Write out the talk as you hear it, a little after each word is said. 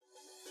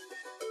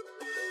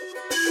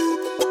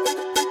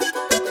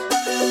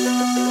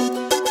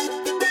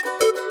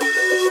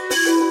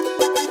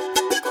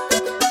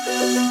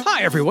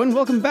everyone.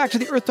 Welcome back to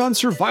the Earthdawn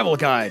Survival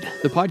Guide,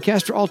 the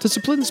podcast for all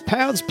disciplines,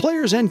 paths,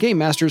 players, and game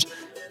masters.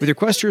 With your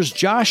questers,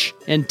 Josh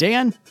and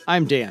Dan.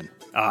 I'm Dan.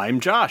 I'm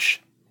Josh.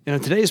 And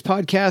on today's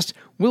podcast,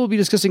 we'll be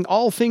discussing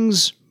all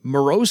things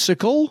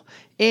morosical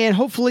and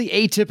hopefully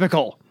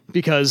atypical,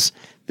 because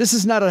this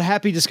is not a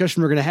happy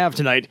discussion we're going to have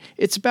tonight.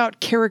 It's about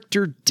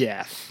character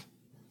death.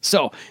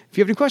 So, if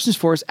you have any questions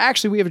for us,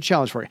 actually, we have a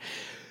challenge for you.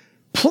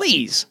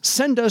 Please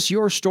send us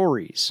your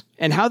stories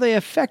and how they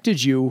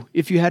affected you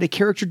if you had a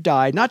character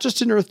die, not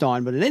just in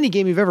Earthdawn, but in any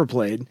game you've ever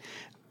played.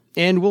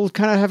 And we'll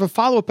kind of have a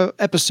follow-up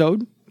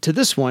episode to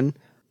this one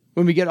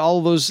when we get all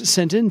of those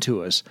sent in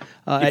to us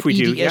at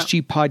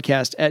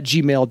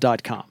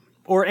edsgpodcast@gmail.com.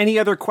 Or any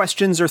other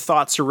questions or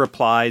thoughts or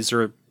replies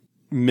or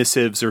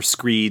missives or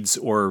screeds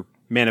or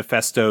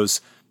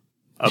manifestos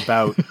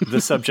about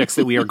the subjects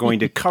that we are going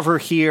to cover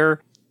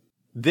here.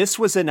 This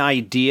was an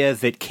idea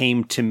that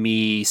came to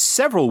me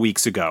several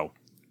weeks ago.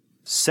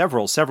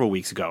 Several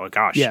weeks ago.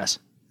 Gosh. Yes.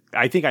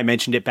 I think I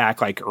mentioned it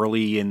back like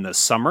early in the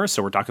summer,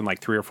 so we're talking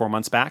like 3 or 4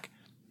 months back.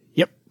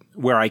 Yep.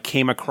 Where I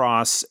came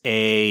across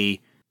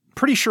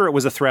pretty sure it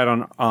was a thread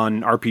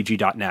on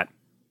RPG.net,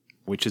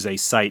 which is a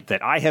site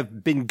that I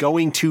have been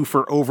going to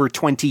for over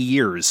 20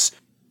 years.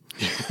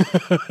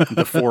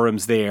 The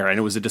forums there. And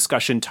it was a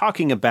discussion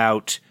talking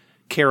about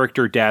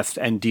character death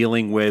and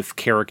dealing with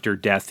character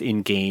death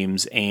in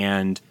games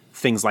and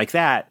things like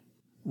that.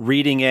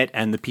 Reading it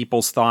and the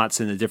people's thoughts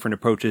and the different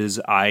approaches,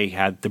 I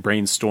had the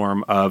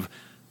brainstorm of,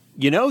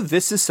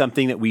 this is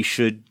something that we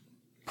should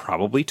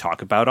probably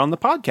talk about on the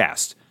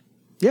podcast.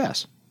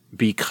 Yes.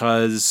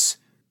 Because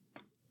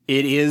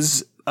it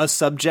is a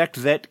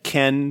subject that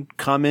can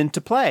come into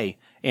play.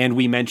 And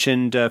we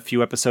mentioned a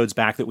few episodes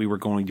back that we were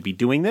going to be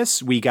doing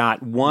this. We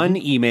got one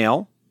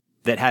email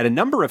that had a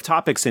number of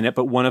topics in it,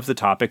 but one of the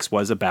topics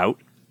was about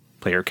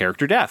player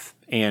character death.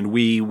 And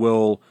we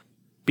will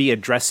be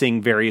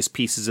addressing various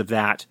pieces of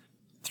that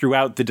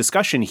throughout the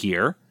discussion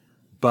here.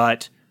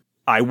 But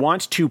I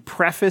want to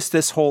preface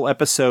this whole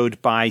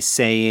episode by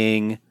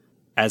saying,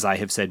 as I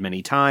have said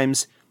many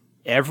times,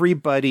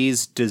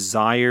 everybody's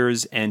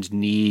desires and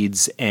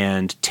needs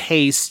and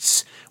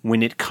tastes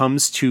when it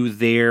comes to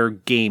their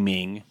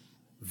gaming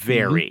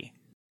vary.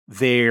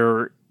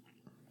 There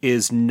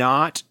is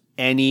not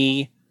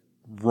any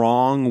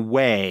wrong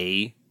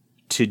way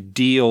to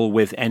deal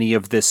with any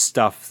of this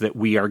stuff that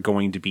we are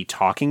going to be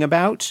talking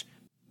about.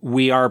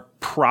 We are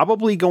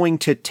probably going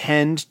to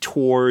tend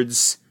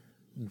towards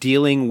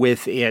dealing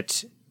with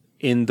it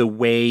in the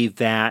way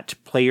that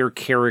player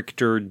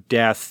character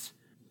death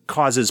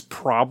causes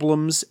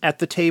problems at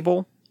the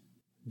table.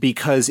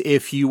 Because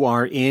if you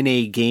are in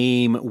a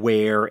game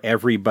where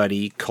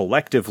everybody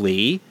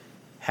collectively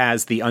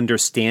has the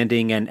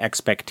understanding and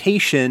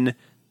expectation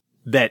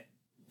that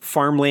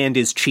farmland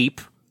is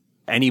cheap,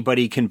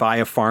 anybody can buy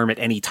a farm at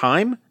any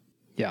time.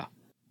 Yeah.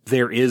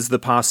 There is the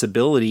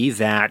possibility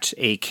that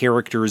a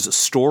character's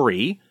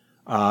story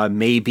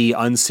may be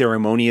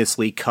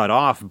unceremoniously cut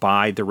off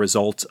by the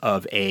result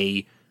of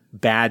a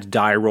bad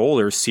die roll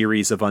or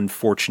series of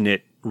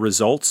unfortunate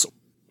results.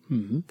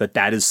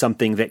 That is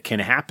something that can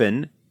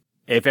happen.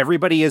 If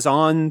everybody is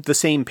on the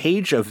same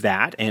page of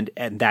that, and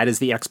that is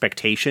the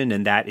expectation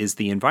and that is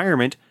the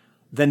environment,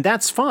 then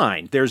that's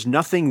fine. There's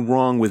nothing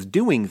wrong with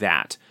doing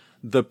that.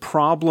 The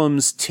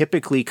problems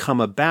typically come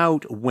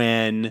about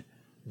when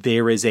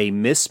there is a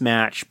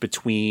mismatch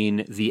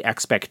between the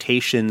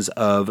expectations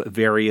of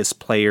various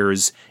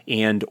players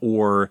and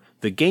or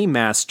the game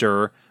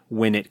master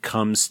when it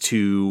comes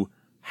to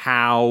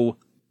how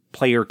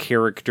player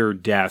character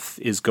death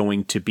is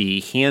going to be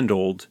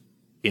handled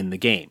in the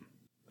game.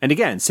 And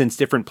again, since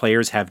different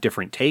players have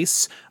different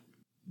tastes,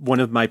 one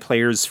of my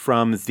players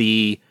from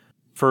the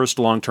first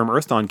long-term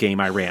Earthdawn game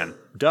I ran,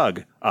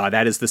 Doug,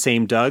 that is the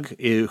same Doug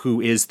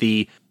who is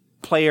the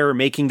player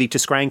making the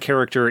Tiskrang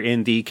character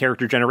in the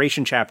character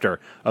generation chapter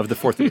of the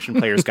 4th edition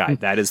player's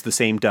guide. That is the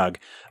same Doug.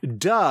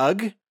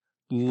 Doug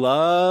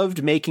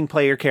loved making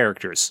player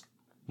characters,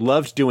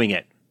 loved doing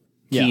it.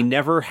 Yeah. He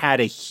never had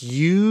a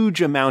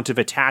huge amount of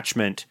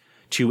attachment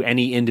to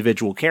any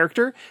individual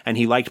character, and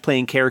he liked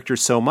playing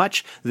characters so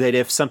much that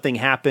if something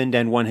happened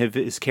and one of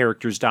his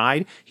characters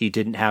died, he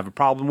didn't have a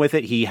problem with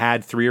it. He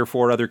had 3 or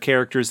 4 other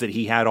characters that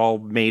he had all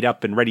made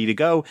up and ready to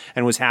go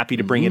and was happy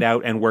to bring it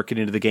out and work it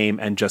into the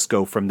game and just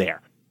go from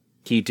there.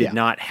 He did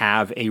not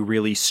have a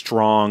really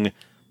strong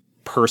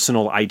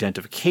personal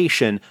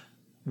identification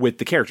with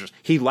the characters.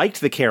 He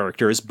liked the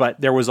characters, but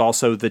there was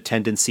also the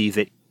tendency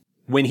that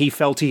when he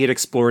felt he had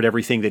explored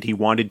everything that he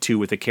wanted to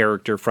with a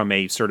character from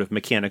a sort of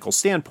mechanical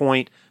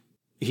standpoint,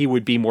 he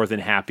would be more than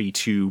happy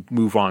to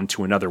move on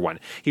to another one.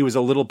 He was a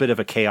little bit of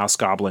a chaos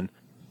goblin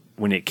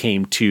when it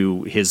came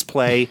to his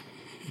play.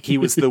 He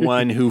was the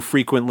one who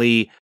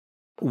frequently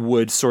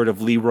would sort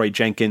of Leroy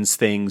Jenkins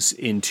things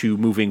into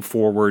moving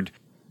forward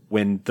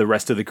when the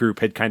rest of the group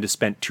had kind of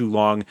spent too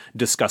long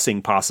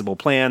discussing possible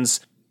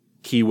plans.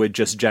 He would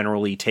just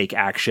generally take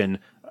action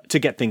to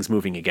get things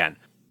moving again.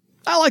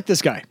 I like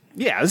this guy.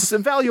 Yeah, this is a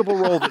valuable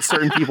role that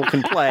certain people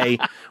can play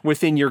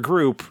within your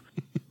group.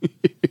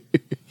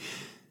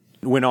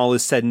 when all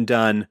is said and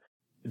done,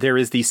 there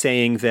is the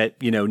saying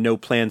that, no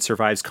plan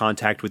survives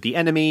contact with the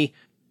enemy.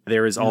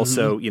 There is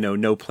also,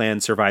 no plan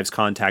survives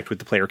contact with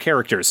the player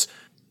characters.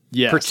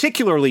 Yes.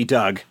 Particularly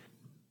Doug.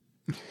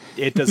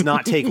 It does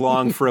not take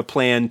long for a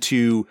plan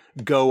to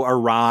go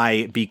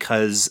awry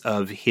because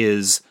of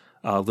his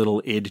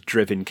little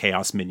id-driven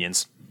chaos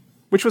minions,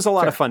 which was a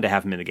lot of fun to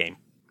have him in the game.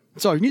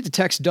 So you need to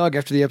text Doug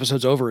after the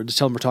episode's over and just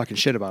tell him we're talking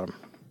shit about him.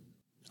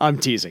 I'm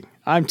teasing.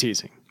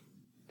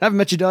 Haven't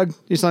met you, Doug.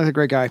 You sound like a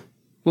great guy.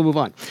 We'll move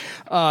on.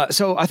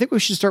 So I think we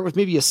should start with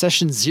maybe a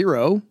session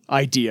 0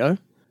 idea,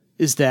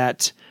 is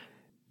that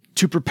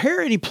to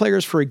prepare any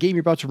players for a game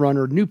you're about to run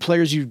or new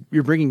players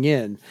you're bringing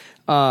in,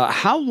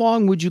 how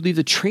long would you leave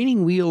the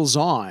training wheels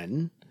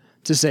on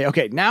to say,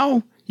 okay,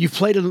 now you've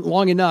played it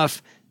long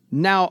enough,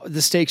 now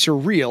the stakes are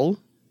real,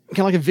 kind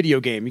of like a video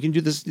game. You can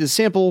do this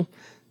sample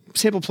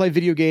play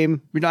video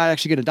game. You're not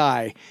actually going to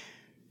die.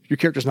 Your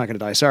character's not going to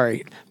die,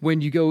 sorry.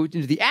 When you go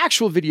into the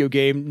actual video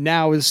game,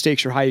 now the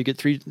stakes are high. You get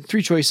three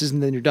choices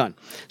and then you're done.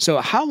 So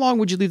how long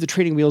would you leave the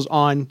training wheels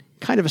on,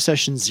 kind of a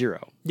session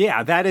 0?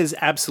 Yeah, that is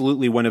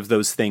absolutely one of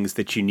those things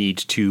that you need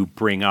to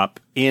bring up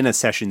in a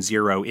session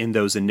 0, in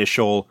those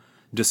initial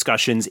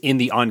discussions, in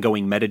the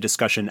ongoing meta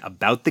discussion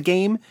about the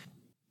game.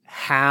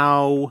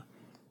 How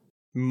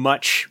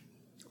much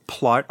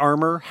plot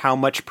armor, how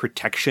much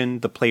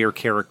protection the player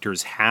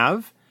characters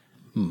have.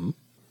 Mm-hmm.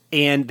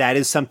 And that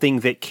is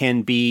something that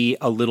can be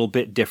a little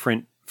bit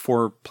different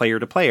for player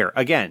to player.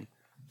 Again,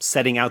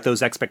 setting out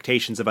those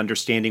expectations of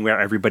understanding where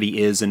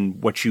everybody is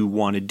and what you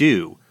want to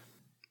do.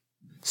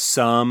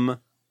 Some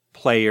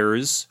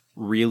players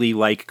really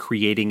like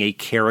creating a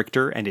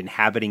character and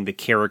inhabiting the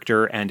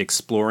character and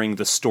exploring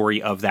the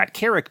story of that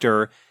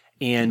character,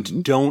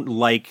 and don't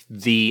like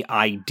the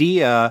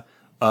idea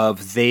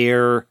of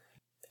their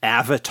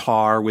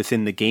avatar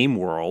within the game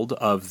world,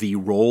 of the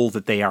role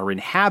that they are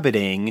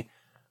inhabiting,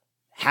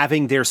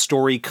 having their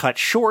story cut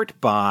short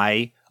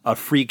by a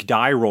freak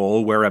die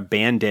roll where a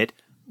bandit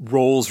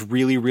rolls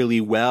really,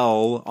 really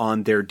well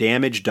on their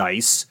damage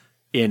dice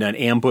in an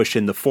ambush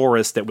in the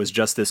forest that was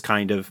just this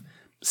kind of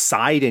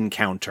side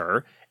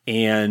encounter,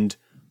 and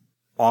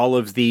all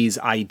of these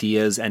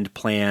ideas and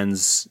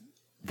plans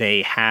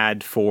they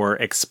had for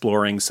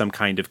exploring some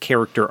kind of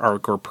character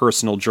arc or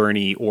personal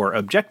journey or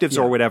objectives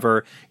or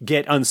whatever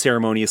get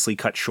unceremoniously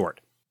cut short.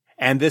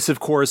 And this, of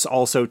course,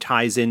 also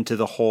ties into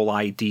the whole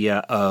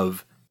idea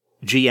of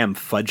GM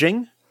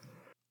fudging,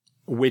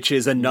 which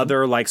is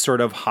another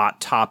sort of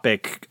hot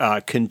topic,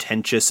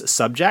 contentious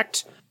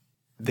subject.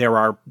 There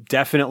are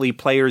definitely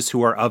players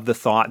who are of the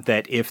thought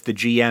that if the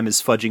GM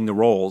is fudging the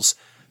rolls,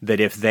 that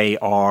if they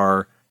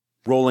are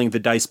rolling the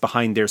dice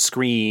behind their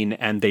screen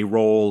and they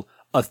roll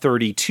a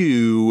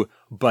 32,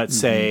 but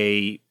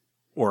say,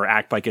 or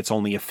act like it's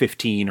only a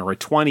 15 or a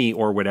 20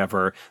 or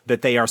whatever,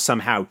 that they are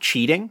somehow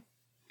cheating.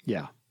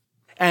 Yeah.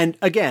 And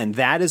again,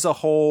 that is a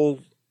whole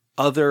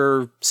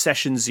other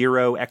session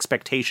 0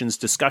 expectations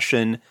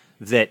discussion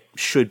that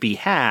should be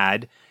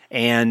had.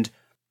 And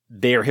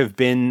there have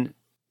been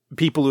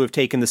people who have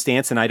taken the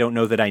stance, and I don't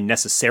know that I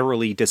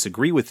necessarily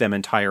disagree with them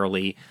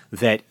entirely,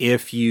 that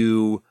if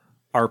you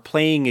are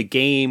playing a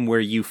game where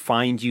you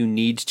find you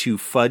need to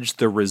fudge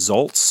the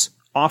results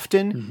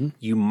often,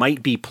 you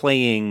might be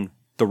playing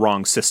the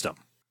wrong system.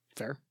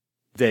 Fair.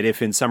 That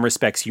if in some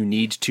respects you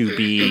need to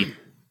be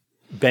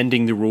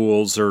bending the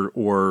rules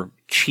or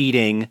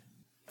cheating,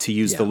 to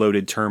use the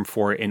loaded term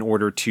for it, in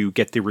order to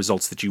get the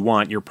results that you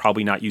want, you're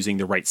probably not using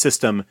the right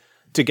system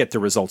to get the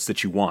results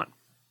that you want.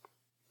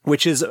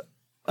 Which is,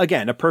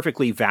 again, a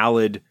perfectly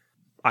valid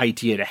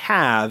idea to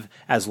have,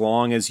 as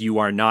long as you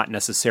are not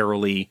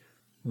necessarily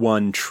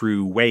one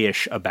true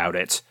wayish about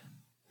it.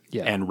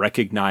 Yeah. And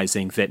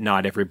recognizing that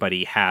not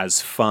everybody has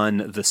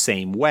fun the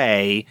same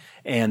way,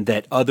 and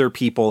that other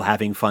people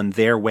having fun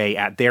their way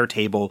at their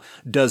table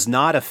does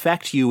not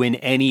affect you in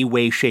any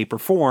way, shape, or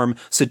form,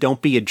 so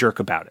don't be a jerk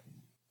about it.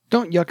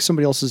 Don't yuck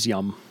somebody else's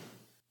yum,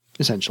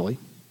 essentially,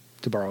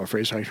 to borrow a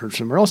phrase I heard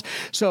somewhere else.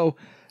 So,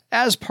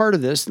 as part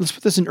of this, let's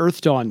put this in Earth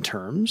Dawn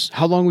terms.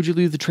 How long would you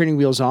leave the training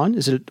wheels on?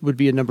 Would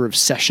be a number of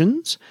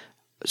sessions,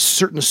 a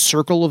certain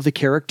circle of the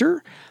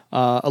character,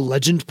 a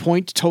legend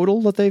point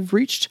total that they've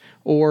reached,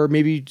 or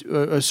maybe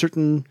a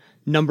certain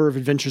number of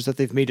adventures that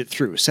they've made it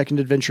through. Second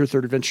adventure,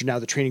 third adventure, now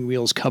the training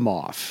wheels come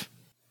off.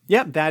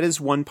 Yeah, that is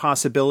one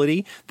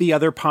possibility. The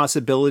other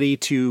possibility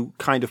to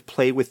kind of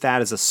play with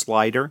that as a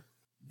slider.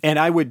 And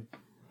I would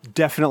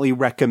definitely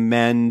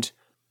recommend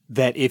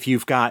that if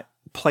you've got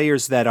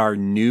players that are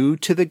new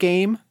to the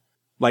game,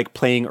 like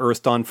playing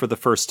Earth Dawn for the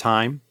first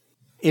time,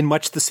 in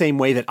much the same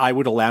way that I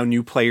would allow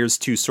new players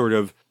to sort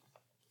of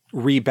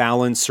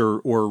rebalance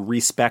or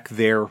respec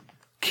their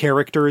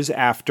characters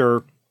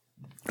after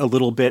a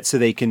little bit so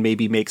they can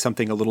maybe make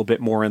something a little bit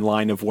more in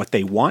line of what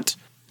they want.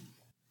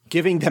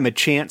 Giving them a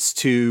chance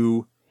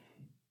to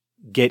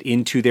get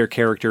into their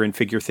character and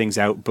figure things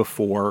out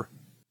before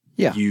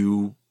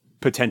you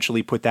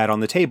potentially put that on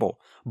the table.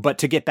 But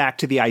to get back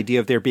to the idea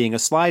of there being a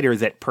slider,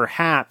 that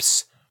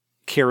perhaps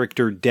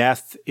character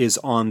death is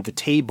on the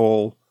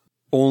table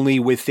only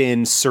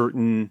within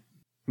certain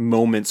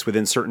moments,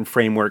 within certain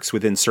frameworks,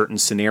 within certain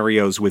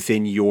scenarios,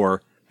 within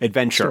your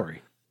adventure.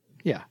 Story.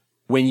 Yeah.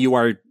 When you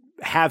are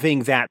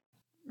having that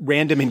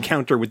random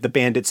encounter with the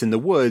bandits in the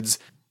woods,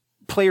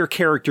 player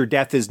character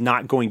death is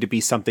not going to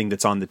be something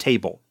that's on the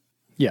table.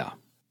 Yeah.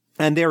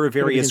 And there are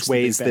various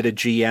ways that a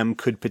GM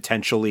could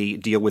potentially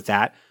deal with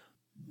that.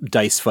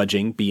 Dice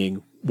fudging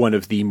being one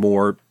of the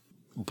more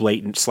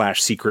blatant /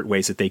 secret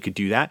ways that they could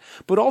do that,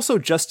 but also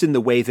just in the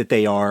way that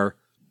they are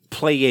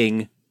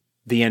playing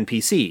the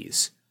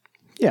NPCs.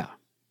 Yeah.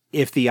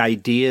 If the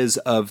ideas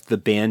of the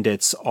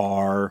bandits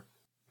are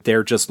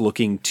they're just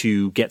looking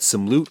to get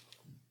some loot,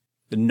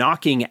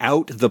 knocking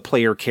out the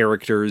player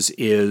characters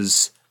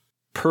is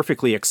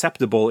perfectly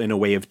acceptable in a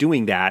way of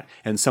doing that,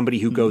 and somebody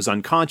who goes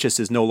unconscious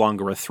is no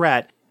longer a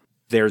threat.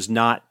 There's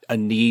not a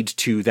need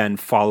to then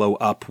follow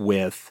up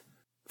with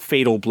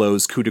fatal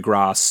blows, coup de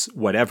grace,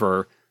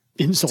 whatever,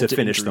 Insult to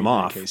finish them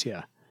off. Case,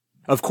 yeah.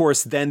 Of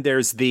course, then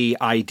there's the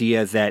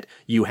idea that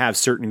you have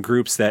certain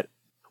groups that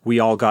we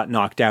all got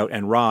knocked out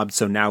and robbed,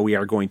 so now we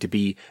are going to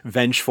be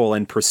vengeful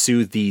and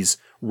pursue these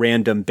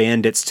random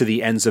bandits to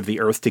the ends of the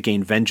earth to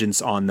gain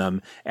vengeance on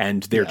them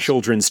and their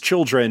children's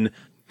children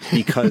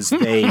because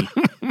they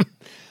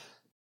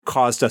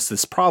caused us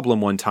this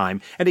problem one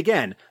time. And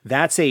again,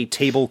 that's a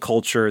table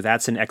culture,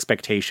 that's an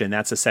expectation,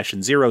 that's a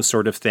session 0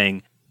 sort of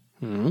thing.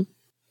 Mm-hmm.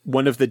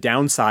 One of the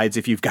downsides,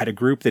 if you've got a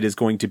group that is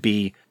going to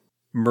be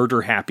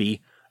murder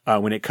happy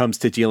when it comes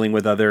to dealing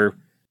with other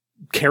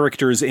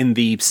characters in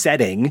the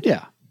setting,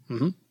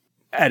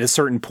 at a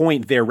certain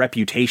point, their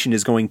reputation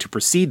is going to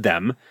precede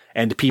them,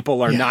 and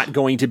people are not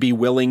going to be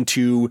willing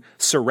to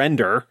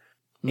surrender.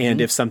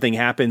 And if something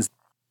happens,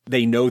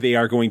 they know they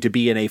are going to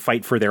be in a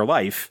fight for their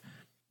life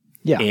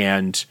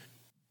and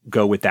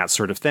go with that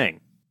sort of thing.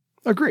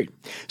 Agreed.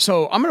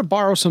 So I'm going to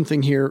borrow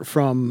something here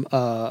from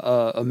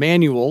a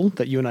manual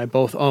that you and I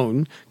both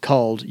own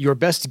called Your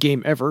Best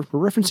Game Ever.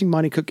 We're referencing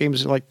Monty Cook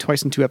games like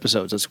twice in 2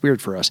 episodes. That's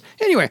weird for us.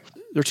 Anyway,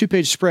 their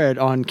 2-page spread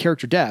on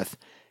character death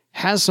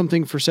has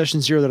something for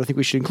session 0 that I think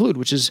we should include,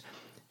 which is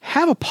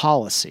have a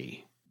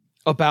policy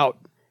about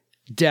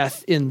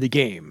death in the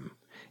game.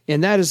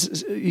 And that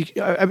is,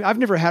 I've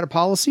never had a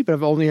policy, but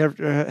I've only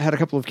had a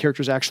couple of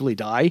characters actually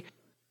die.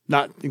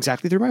 Not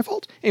exactly through my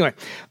fault. Anyway,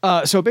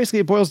 so basically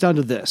it boils down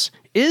to this.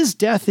 Is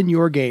death in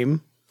your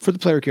game for the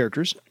player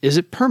characters, is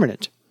it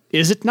permanent?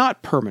 Is it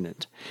not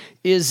permanent?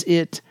 Is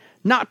it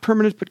not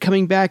permanent but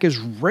coming back is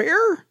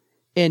rare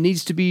and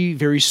needs to be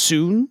very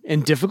soon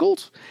and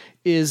difficult?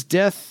 Is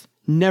death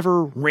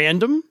never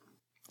random?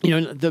 You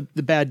know, the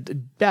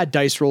bad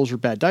dice rolls are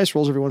bad dice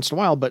rolls every once in a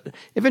while, but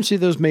eventually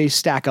those may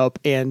stack up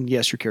and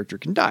yes, your character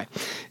can die.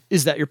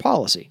 Is that your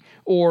policy?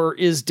 Or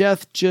is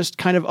death just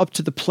kind of up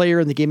to the player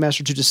and the game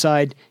master to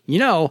decide, you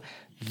know,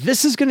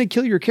 this is going to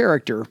kill your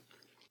character.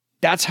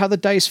 That's how the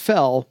dice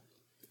fell.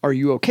 Are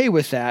you okay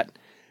with that?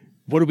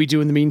 What do we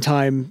do in the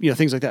meantime? You know,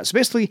 things like that. So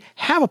basically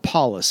have a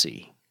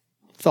policy.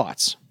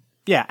 Thoughts?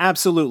 Yeah,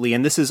 absolutely.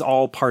 And this is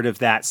all part of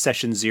that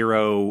session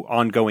 0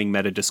 ongoing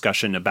meta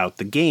discussion about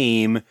the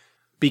game,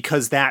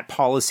 because that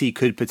policy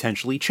could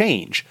potentially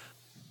change.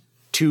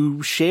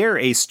 To share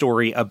a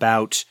story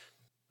about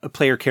a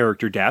player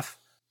character death,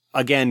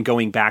 again,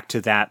 going back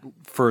to that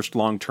first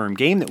long-term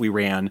game that we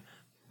ran,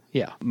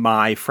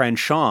 my friend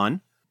Sean,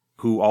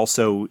 who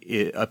also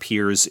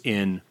appears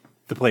in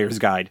the Player's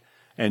Guide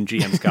and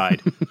GM's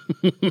Guide,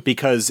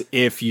 because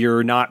if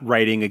you're not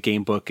writing a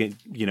game book,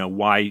 you know,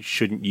 why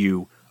shouldn't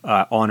you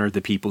honor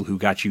the people who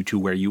got you to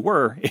where you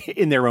were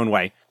in their own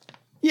way?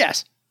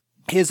 Yes.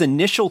 His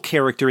initial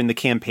character in the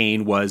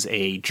campaign was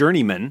a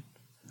journeyman,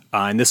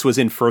 and this was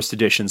in first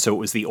edition, so it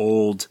was the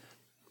old,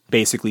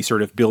 basically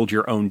sort of build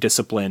your own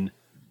discipline,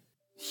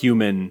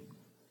 human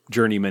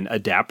journeyman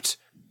adept,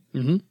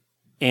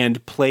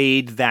 and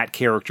played that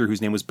character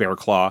whose name was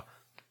Bearclaw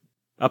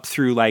up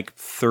through like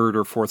 3rd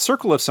or 4th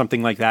circle of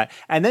something like that,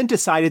 and then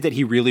decided that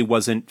he really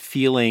wasn't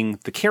feeling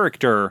the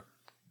character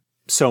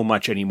so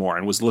much anymore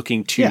and was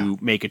looking to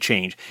make a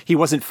change. He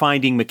wasn't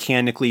finding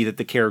mechanically that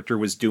the character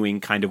was doing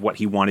kind of what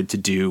he wanted to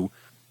do.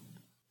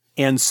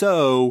 And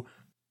so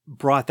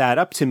brought that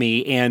up to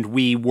me, and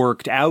we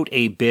worked out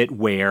a bit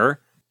where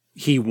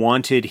he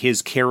wanted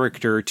his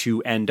character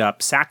to end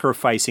up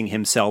sacrificing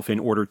himself in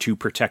order to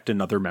protect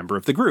another member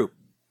of the group,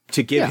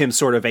 to give him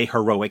sort of a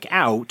heroic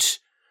out.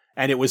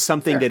 And it was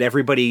something that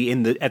everybody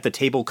at the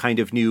table kind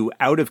of knew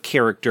out of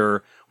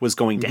character was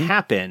going to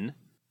happen,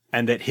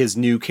 and that his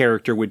new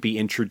character would be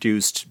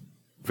introduced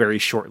very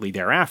shortly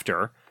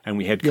thereafter. And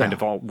we had kind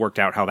of all worked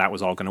out how that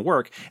was all going to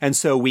work. And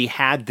so we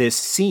had this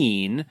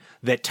scene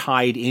that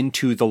tied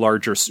into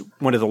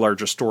one of the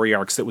larger story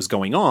arcs that was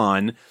going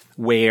on,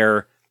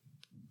 where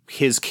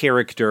his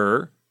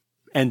character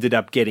ended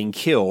up getting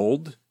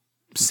killed,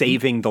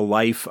 saving the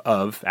life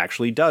of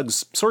actually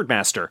Doug's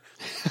swordmaster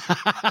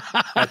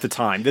at the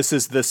time. This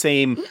is the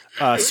same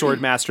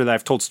swordmaster that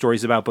I've told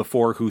stories about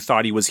before, who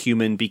thought he was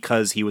human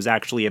because he was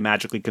actually a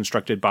magically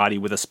constructed body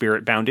with a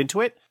spirit bound into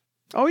it.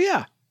 Oh,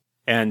 yeah.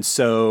 And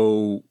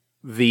so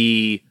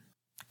the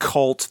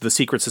cult, the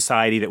secret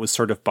society that was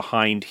sort of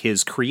behind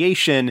his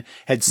creation,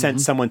 had sent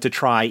someone to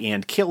try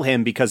and kill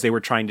him because they were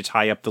trying to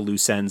tie up the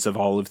loose ends of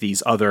all of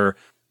these other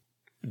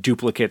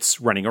duplicates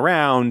running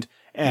around.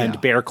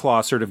 And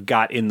Bearclaw sort of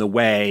got in the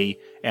way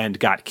and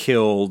got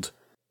killed,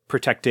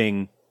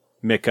 protecting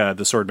Mika,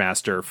 the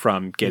Swordmaster,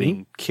 from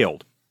getting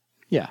killed.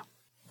 Yeah.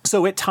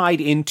 So it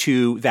tied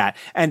into that.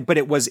 But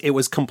it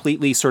was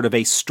completely sort of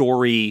a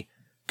story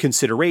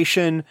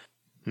consideration.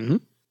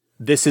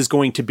 This is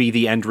going to be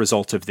the end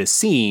result of this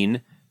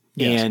scene.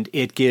 Yes. And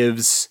it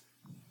gives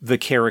the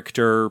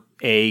character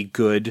a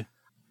good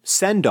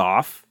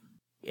send-off,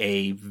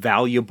 a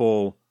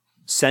valuable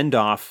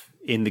send-off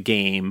in the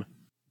game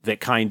that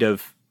kind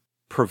of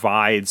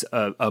provides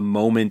a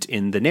moment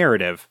in the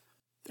narrative.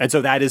 And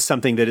so that is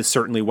something that is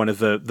certainly one of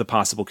the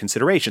possible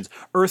considerations.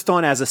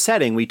 Earthdawn as a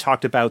setting, we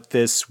talked about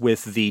this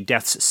with the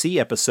Death's Sea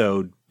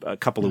episode a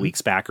couple of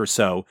weeks back or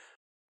so,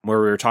 where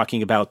we were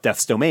talking about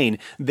Death's Domain.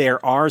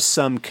 There are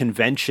some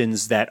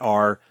conventions that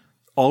are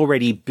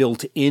already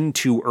built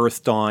into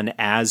Earthdawn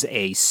as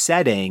a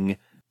setting,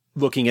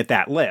 looking at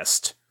that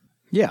list.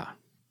 Yeah.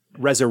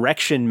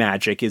 Resurrection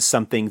magic is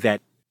something that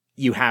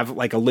you have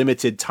like a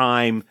limited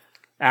time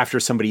after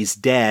somebody's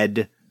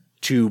dead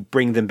to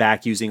bring them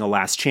back using a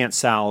last chance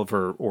salve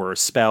or a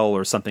spell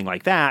or something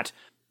like that.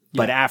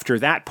 But after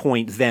that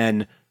point,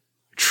 then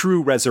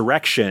true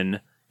resurrection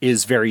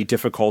is very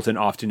difficult and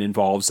often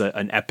involves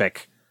an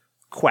epic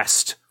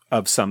quest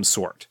of some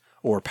sort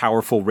or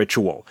powerful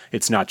ritual.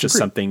 It's not just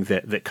something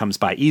that comes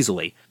by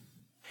easily.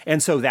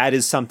 And so that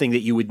is something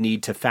that you would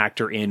need to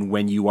factor in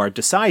when you are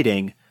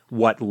deciding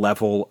what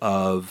level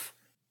of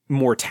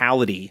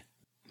mortality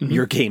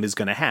your game is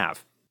going to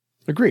have.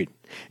 Agreed.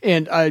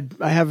 And I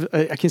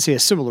can say a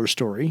similar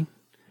story,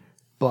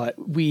 but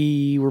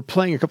we were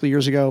playing a couple of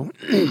years ago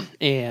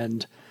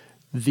and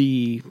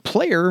the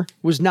player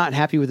was not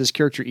happy with his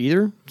character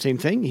either. Same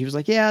thing. He was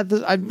like,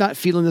 I'm not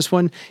feeling this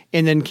one.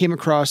 And then came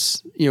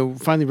across,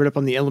 finally read up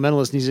on the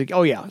Elementalist and he's like,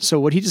 oh yeah. So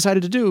what he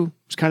decided to do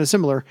was kind of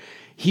similar.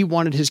 He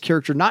wanted his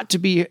character not to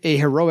be a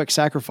heroic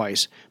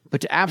sacrifice,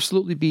 but to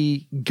absolutely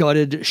be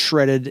gutted,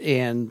 shredded,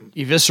 and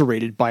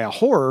eviscerated by a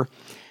horror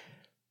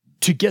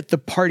to get the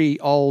party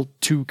all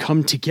to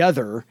come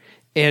together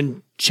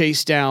and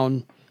chase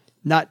down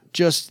not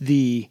just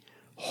the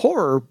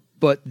horror,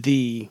 but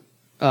the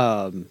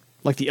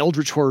the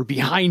eldritch horror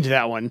behind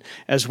that one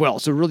as well.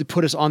 So really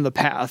put us on the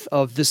path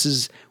of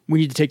we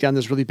need to take down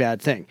this really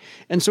bad thing.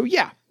 And so,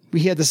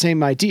 we had the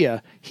same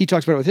idea. He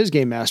talks about it with his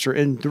game master,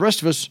 and the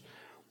rest of us,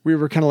 we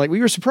were kind of like,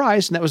 we were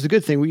surprised, and that was the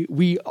good thing.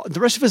 The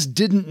rest of us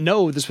didn't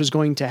know this was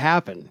going to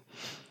happen.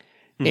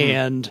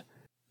 And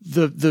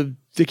the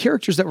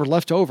characters that were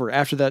left over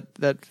after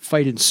that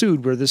fight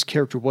ensued, where this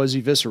character was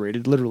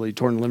eviscerated, literally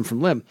torn limb from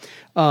limb,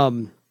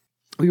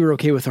 we were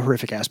okay with the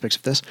horrific aspects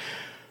of this.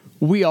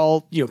 We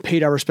all,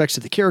 paid our respects to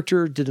the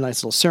character, did a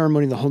nice little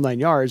ceremony, the whole 9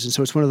 yards. And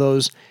so it's one of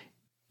those,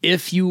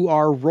 if you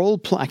are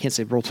I can't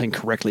say role-playing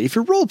correctly. If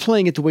you're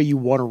role-playing it the way you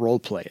want to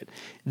role-play it,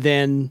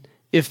 then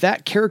if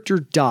that character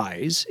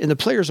dies and the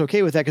player's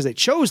okay with that because they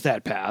chose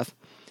that path,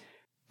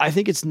 I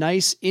think it's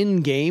nice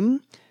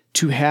in-game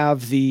to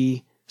have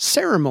the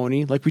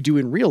ceremony like we do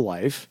in real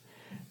life,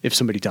 if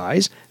somebody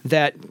dies,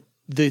 that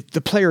the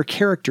player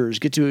characters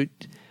get to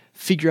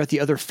figure out the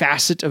other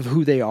facet of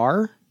who they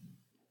are.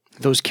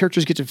 Those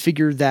characters get to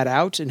figure that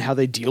out and how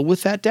they deal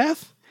with that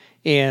death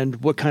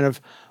and what kind of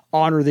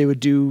honor they would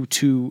do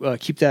to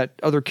keep that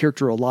other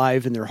character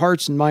alive in their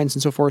hearts and minds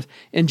and so forth,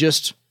 and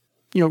just,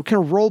 kind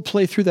of role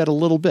play through that a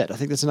little bit. I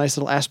think that's a nice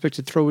little aspect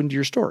to throw into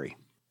your story.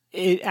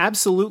 It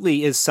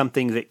absolutely is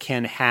something that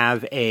can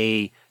have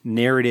a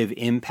narrative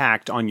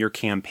impact on your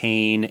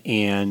campaign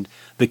and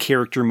the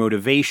character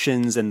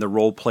motivations and the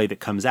role play that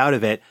comes out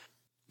of it.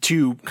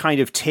 To kind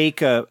of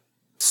take a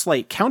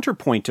slight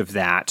counterpoint of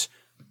that,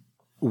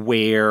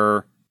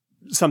 where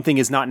something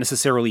is not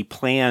necessarily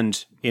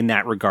planned in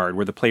that regard,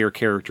 where the player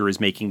character is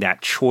making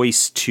that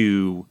choice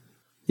to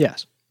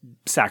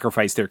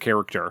sacrifice their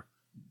character.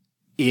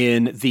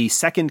 In the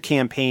second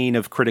campaign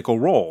of Critical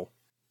Role,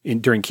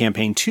 during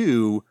campaign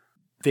 2,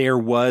 there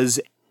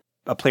was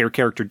a player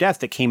character death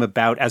that came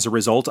about as a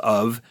result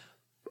of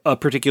a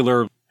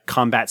particular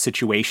combat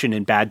situation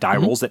and bad die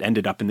rolls that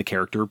ended up in the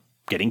character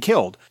getting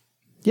killed.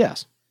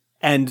 Yes.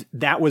 And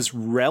that was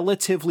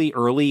relatively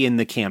early in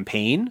the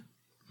campaign,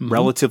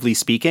 relatively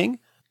speaking,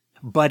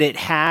 but it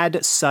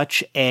had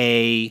such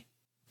a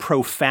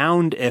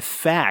profound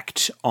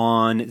effect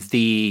on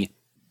the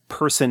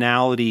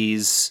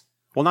personalities,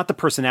 well, not the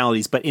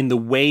personalities, but in the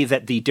way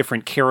that the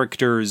different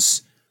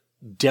characters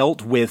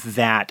dealt with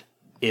that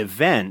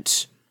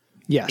event.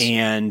 Yes.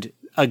 And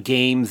a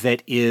game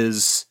that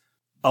is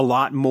a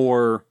lot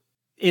more,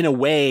 in a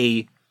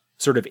way,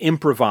 sort of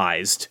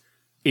improvised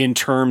in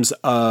terms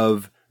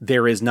of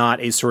there is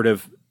not a sort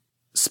of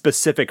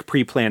specific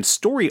pre-planned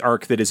story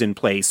arc that is in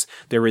place.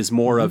 There is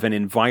more of an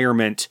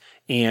environment,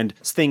 and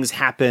things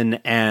happen,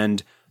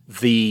 and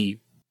the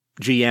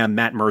GM,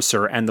 Matt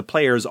Mercer, and the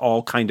players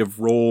all kind of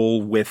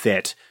roll with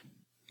it.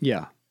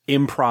 Yeah.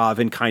 Improv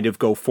and kind of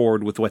go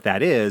forward with what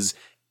that is.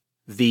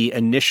 the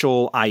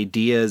initial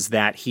ideas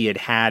that he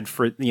had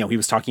for, he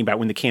was talking about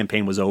when the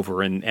campaign was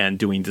over and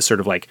doing the sort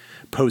of like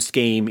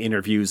post-game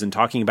interviews and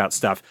talking about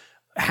stuff,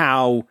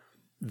 how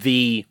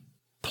the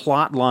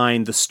plot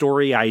line, the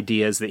story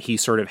ideas that he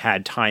sort of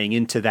had tying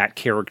into that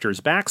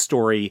character's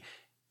backstory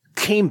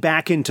came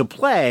back into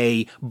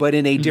play, but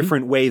in a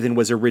different way than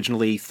was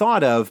originally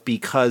thought of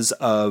because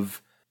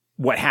of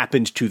what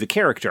happened to the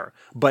character.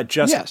 But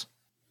just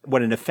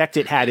what an effect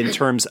it had in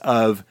terms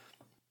of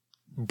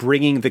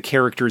bringing the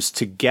characters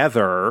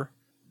together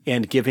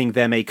and giving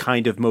them a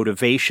kind of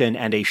motivation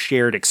and a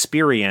shared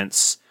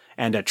experience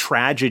and a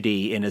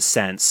tragedy, in a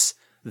sense,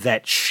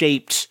 that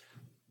shaped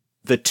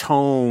the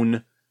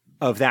tone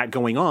of that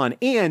going on,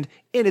 and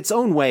in its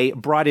own way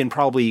brought in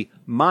probably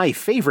my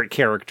favorite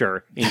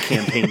character in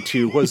campaign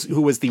 2,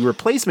 who was the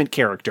replacement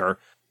character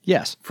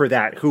for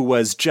that, who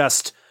was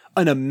just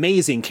an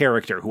amazing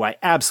character who I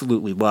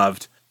absolutely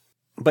loved.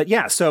 But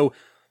yeah, so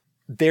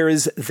there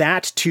is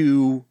that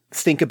to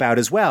think about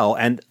as well.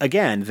 And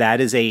again, that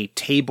is a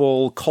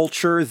table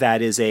culture,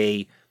 that is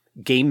a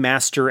game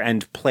master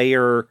and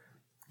player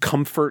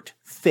comfort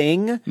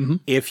thing.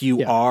 If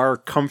you are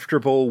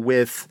comfortable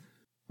with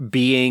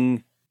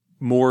being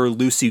more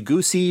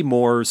loosey-goosey,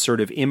 more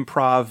sort of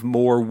improv,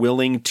 more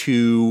willing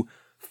to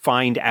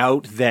find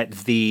out that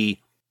the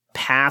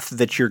path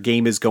that your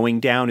game is going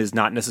down is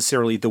not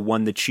necessarily the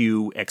one that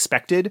you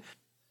expected,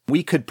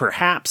 we could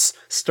perhaps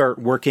start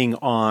working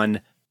on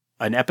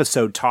an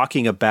episode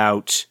talking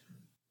about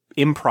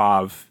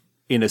improv,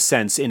 in a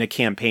sense, in a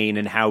campaign,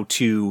 and how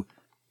to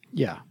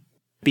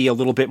be a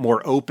little bit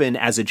more open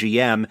as a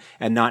GM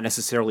and not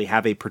necessarily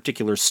have a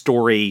particular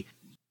story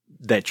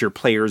that your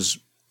players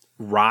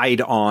ride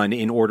on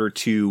in order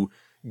to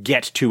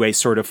get to a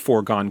sort of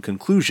foregone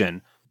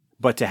conclusion,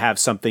 but to have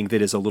something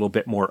that is a little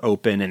bit more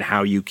open and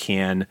how you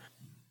can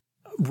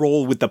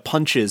roll with the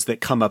punches that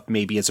come up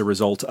maybe as a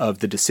result of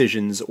the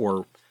decisions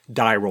or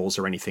die rolls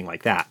or anything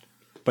like that.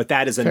 But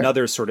that is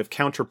another sort of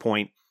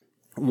counterpoint.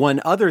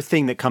 One other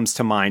thing that comes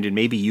to mind, and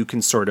maybe you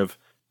can sort of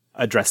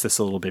address this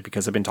a little bit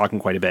because I've been talking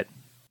quite a bit,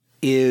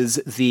 is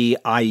the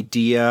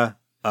idea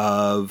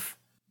of,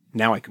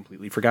 now I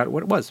completely forgot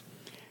what it was.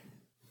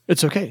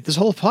 It's okay. This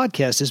whole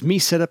podcast is me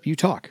set up, you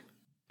talk.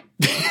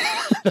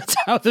 That's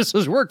how this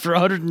has worked for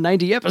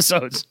 190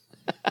 episodes.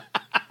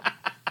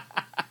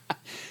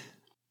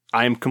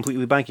 I'm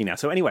completely blanking now.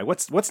 So anyway,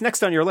 what's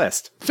next on your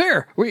list?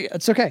 Fair.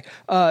 It's okay.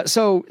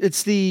 So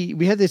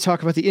we had to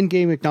talk about the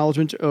in-game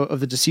acknowledgement of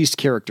the deceased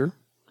character.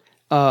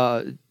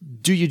 Do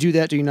you do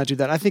that? Do you not do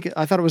that?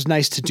 I thought it was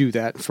nice to do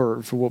that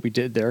for what we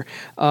did there.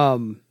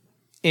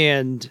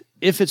 And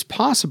if it's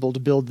possible to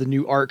build the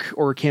new arc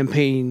or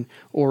campaign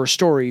or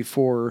story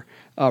for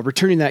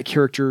returning that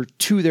character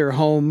to their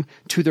home,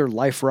 to their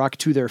life rock,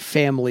 to their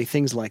family,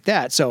 things like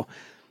that. So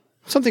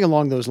something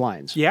along those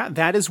lines. Yeah,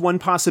 that is one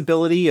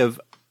possibility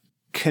of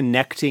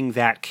connecting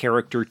that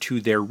character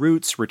to their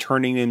roots,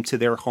 returning them to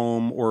their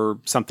home or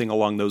something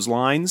along those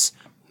lines.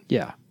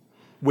 Yeah.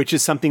 Which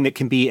is something that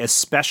can be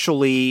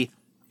especially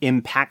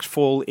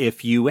impactful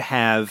if you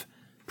have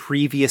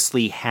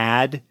previously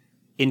had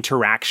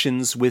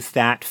interactions with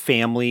that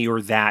family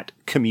or that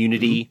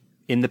community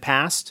in the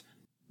past.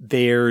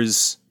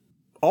 There's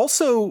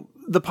also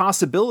the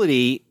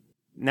possibility,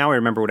 now I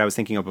remember what I was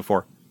thinking of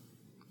before.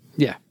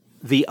 Yeah.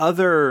 The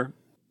other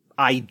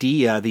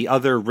idea, the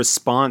other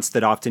response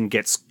that often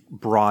gets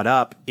brought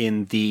up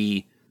in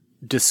the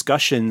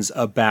discussions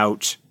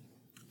about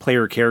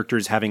player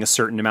characters having a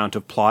certain amount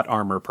of plot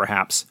armor,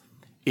 perhaps,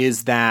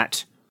 is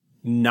that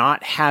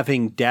not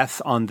having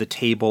death on the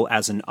table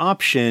as an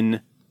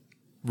option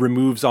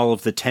removes all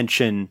of the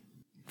tension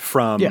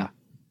from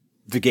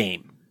the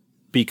game.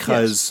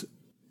 Because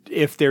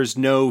if there's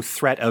no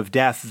threat of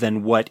death,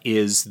 then what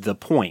is the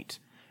point?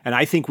 And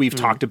I think we've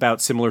talked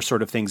about similar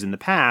sort of things in the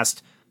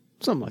past.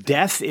 Something like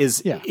death that.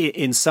 is,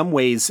 in some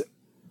ways,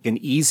 an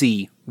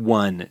easy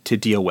one to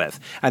deal with.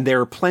 And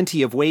there are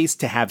plenty of ways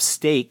to have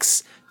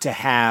stakes, to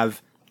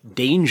have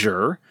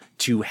danger,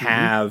 to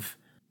have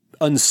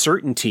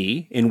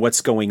uncertainty in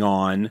what's going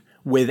on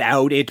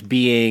without it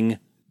being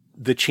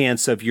the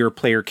chance of your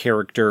player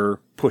character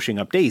pushing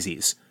up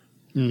daisies.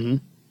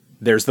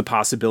 There's the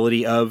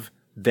possibility of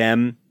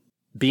them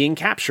being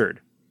captured.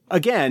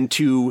 Again,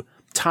 to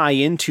tie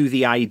into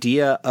the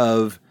idea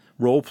of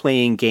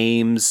role-playing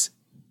games,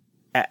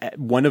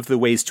 one of the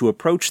ways to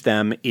approach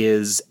them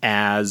is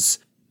as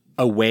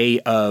a way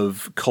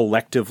of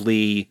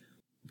collectively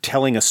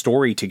telling a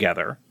story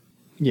together.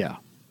 Yeah.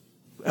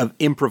 Of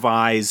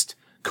improvised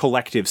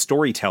collective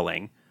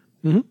storytelling.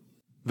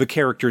 The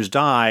characters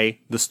die,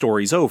 the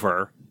story's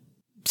over.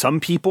 Some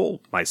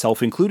people,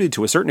 myself included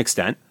to a certain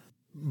extent,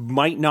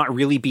 might not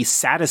really be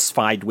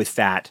satisfied with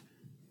that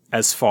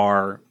as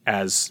far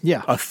as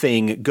a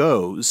thing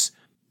goes.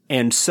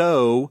 And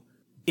so,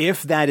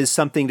 if that is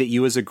something that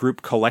you as a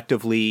group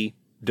collectively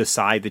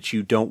decide that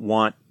you don't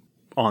want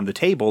on the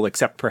table,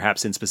 except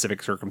perhaps in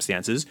specific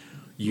circumstances,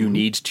 you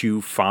need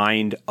to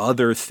find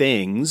other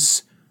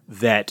things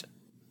that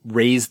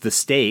raise the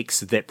stakes,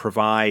 that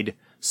provide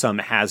some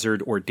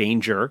hazard or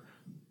danger,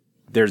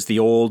 There's the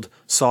old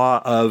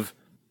saw of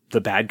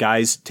the bad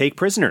guys take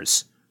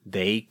prisoners.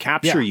 They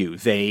capture you.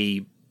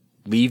 They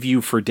leave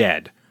you for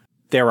dead.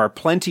 There are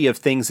plenty of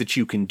things that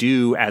you can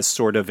do as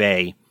sort of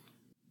a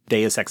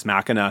Deus Ex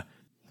Machina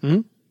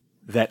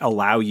that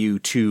allow you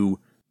to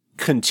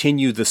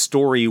continue the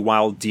story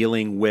while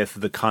dealing with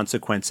the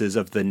consequences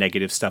of the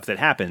negative stuff that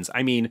happens.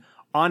 I mean,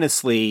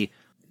 honestly,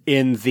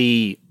 in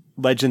the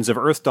Legends of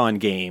Earthdawn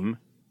game,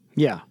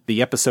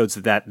 the episodes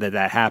that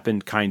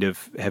happened kind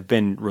of have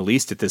been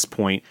released at this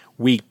point.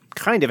 We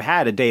kind of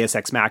had a Deus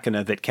Ex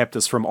Machina that kept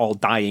us from all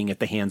dying at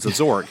the hands of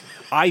Zorg.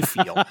 I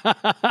feel.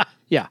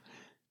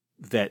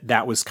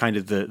 That was kind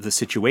of the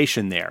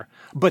situation there.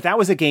 But that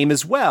was a game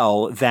as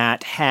well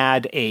that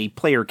had a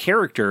player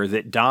character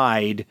that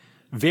died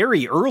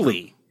very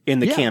early in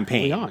the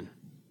campaign. Early on.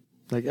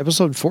 Like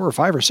episode 4 or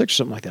 5 or 6 or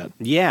something like that.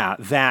 Yeah,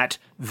 that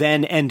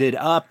then ended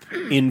up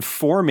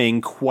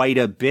informing quite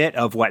a bit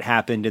of what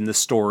happened in the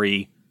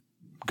story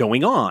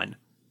going on.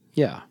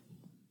 Yeah.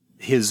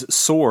 His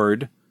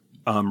sword,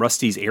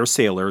 Rusty's air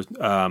sailor,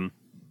 the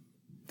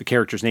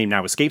character's name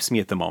now escapes me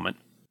at the moment,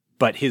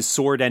 but his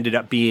sword ended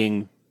up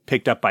being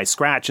picked up by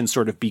Scratch and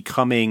sort of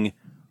becoming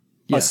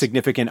a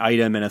significant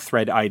item and a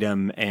thread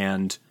item,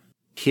 and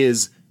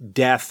his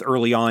death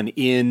early on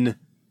in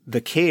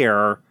the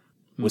care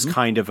was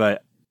kind of a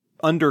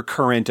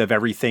undercurrent of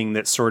everything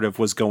that sort of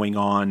was going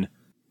on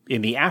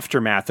in the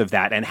aftermath of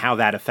that and how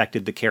that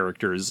affected the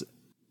characters.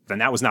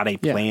 And that was not a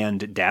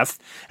planned death,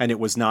 and it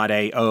was not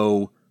a,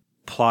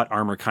 plot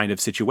armor kind of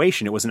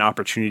situation. It was an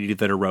opportunity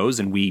that arose,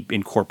 and we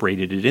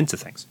incorporated it into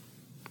things.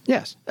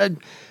 Yes.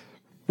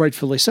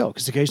 Rightfully so,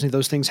 because occasionally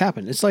those things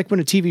happen. It's like when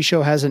a TV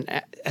show has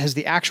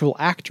the actual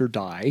actor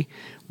die,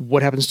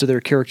 what happens to their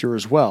character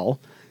as well,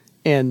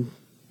 and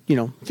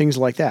things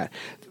like that.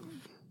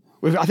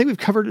 I think we've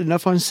covered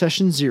enough on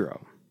session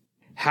 0.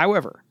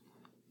 However,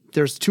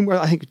 there's two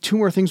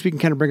more things we can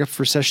kind of bring up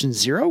for session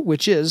 0,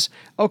 which is,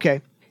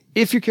 okay,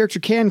 if your character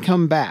can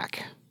come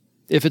back,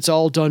 if it's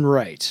all done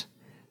right,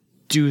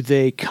 do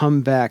they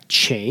come back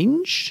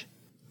changed?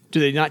 Do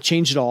they not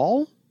change at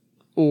all?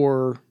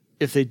 Or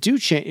if they do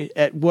change,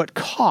 at what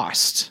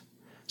cost?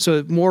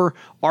 So more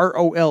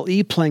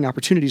ROLE playing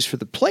opportunities for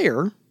the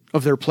player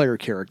of their player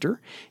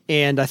character.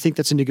 And I think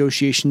that's a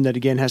negotiation that,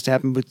 again, has to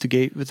happen with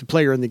the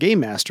player and the game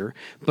master.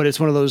 But it's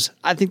one of those,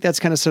 I think that's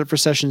kind of set up for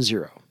session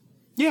 0.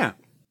 Yeah.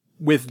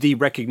 With the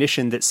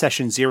recognition that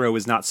session 0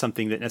 is not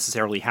something that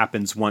necessarily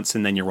happens once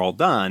and then you're all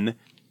done.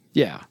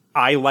 Yeah.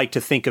 I like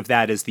to think of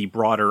that as the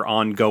broader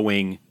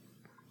ongoing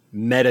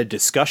meta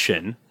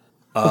discussion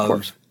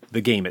of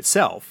the game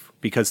itself,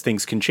 because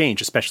things can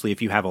change, especially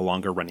if you have a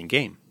longer running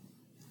game.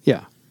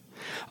 Yeah.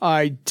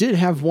 I did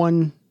have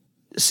one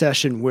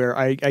session where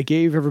I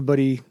gave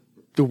everybody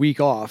the week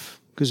off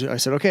because I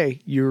said, okay,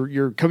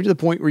 you're coming to the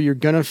point where you're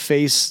going to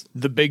face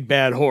the big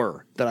bad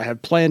horror that I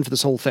had planned for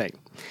this whole thing.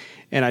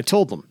 And I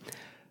told them,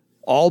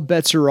 all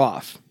bets are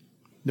off.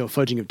 No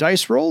fudging of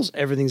dice rolls.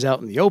 Everything's out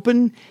in the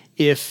open.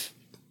 If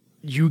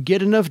you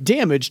get enough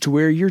damage to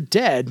where you're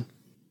dead,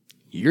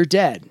 you're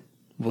dead.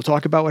 We'll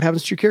talk about what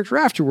happens to your character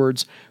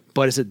afterwards.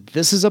 But I said,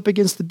 this is up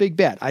against the big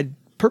bad. I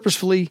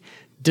purposefully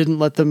didn't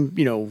let them,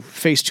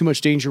 face too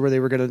much danger where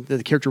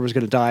the character was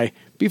going to die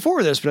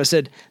before this. But I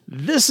said,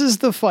 this is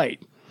the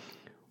fight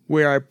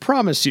where I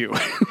promise you,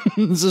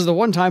 this is the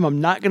one time I'm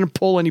not going to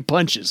pull any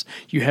punches.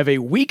 You have a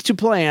week to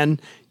plan.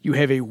 You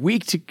have a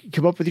week to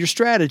come up with your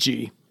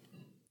strategy.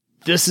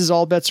 This is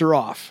all bets are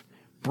off.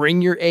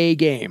 Bring your A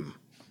game.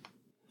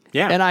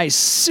 Yeah. And I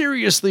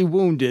seriously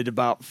wounded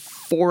about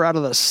 4 out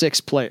of the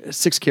 6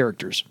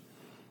 characters.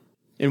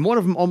 And one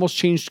of them almost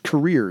changed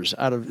careers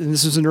and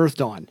this is in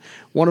Earthdawn.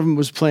 One of them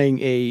was playing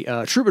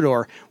a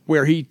troubadour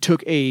where he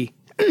took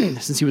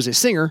since he was a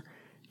singer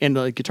and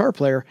a guitar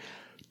player,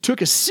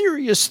 took a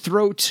serious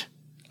throat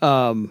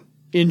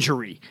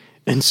injury.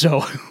 And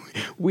so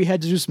we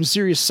had to do some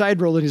serious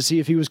side rolling to see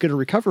if he was going to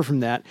recover from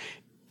that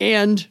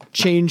and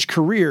change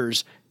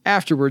careers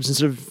afterwards.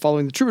 Instead of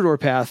following the troubadour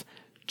path,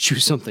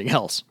 choose something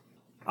else.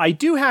 I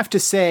do have to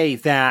say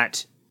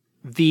that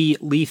the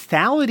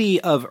lethality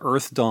of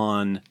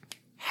Earthdawn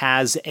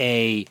has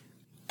a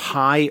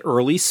high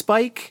early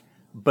spike,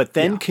 but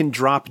then can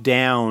drop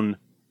down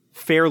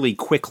fairly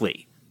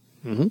quickly.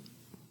 Mm-hmm.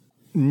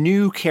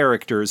 New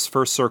characters,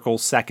 first circle,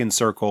 second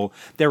circle,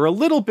 they're a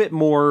little bit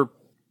more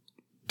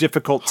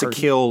difficult to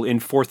kill in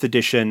 4th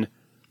edition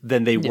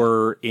than they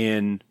were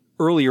in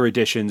earlier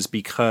editions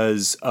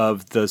because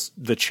of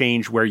the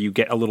change where you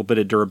get a little bit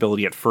of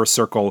durability at first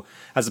circle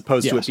as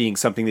opposed to it being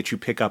something that you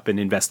pick up and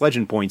invest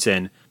legend points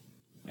in.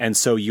 And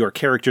so your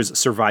character's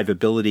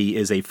survivability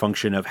is a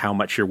function of how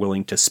much you're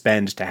willing to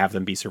spend to have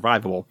them be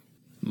survivable.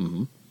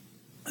 Mm-hmm.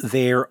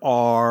 There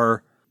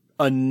are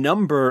a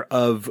number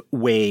of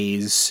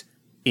ways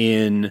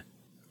in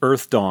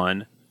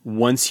Earthdawn,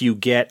 once you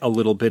get a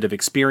little bit of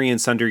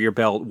experience under your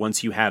belt,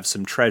 once you have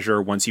some treasure,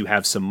 once you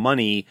have some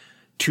money,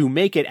 to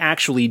make it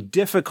actually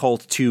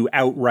difficult to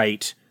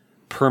outright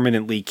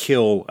permanently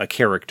kill a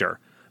character.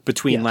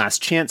 Between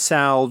last chance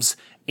salves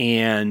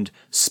and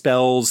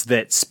spells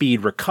that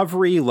speed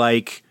recovery,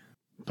 like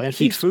Plant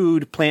heat feast.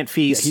 food, plant Yeah,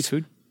 feast, heat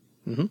food.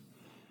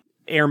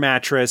 air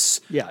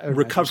mattress, Air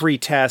recovery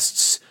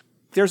tests.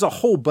 There's a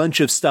whole bunch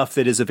of stuff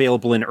that is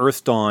available in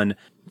Earth Dawn.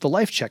 The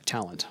life check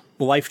talent.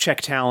 Life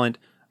check talent,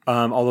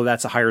 although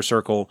that's a higher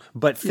circle,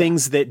 but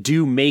things that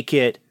do make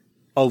it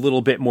a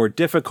little bit more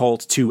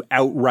difficult to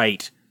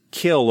outright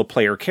kill a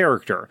player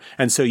character.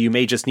 And so you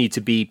may just need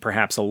to be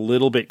perhaps a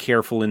little bit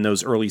careful in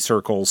those early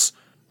circles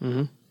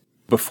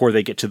before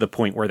they get to the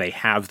point where they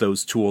have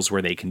those tools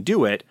where they can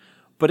do it.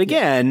 But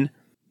again,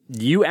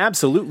 you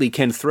absolutely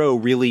can throw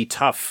really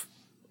tough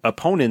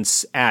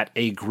opponents at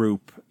a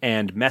group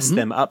and mess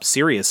them up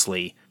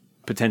seriously,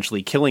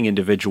 potentially killing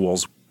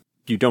individuals.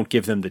 You don't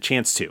give them the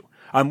chance to.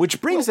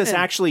 Which brings us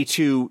actually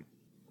to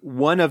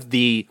one of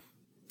the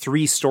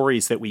 3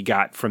 stories that we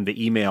got from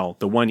the email,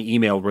 the one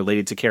email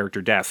related to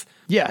character death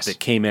that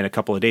came in a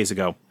couple of days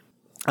ago.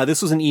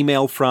 This was an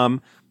email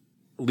from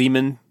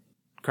Lehman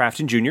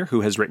Crafton Jr.,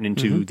 who has written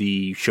into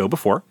the show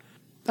before.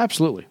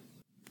 Absolutely.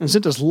 And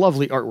sent us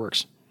lovely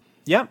artworks.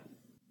 Yeah.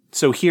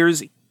 So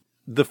here's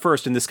the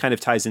first, and this kind of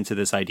ties into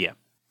this idea.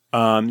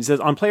 He says,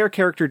 on player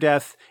character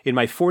death, in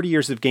my 40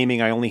 years of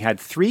gaming, I only had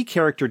 3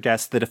 character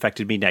deaths that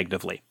affected me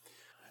negatively.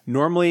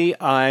 Normally,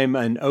 I'm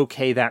an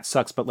okay, that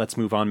sucks, but let's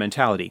move on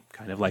mentality,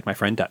 kind of like my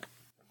friend Doug.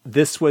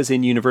 This was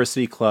in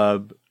University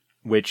Club,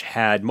 which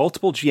had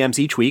multiple GMs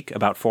each week,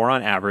 about 4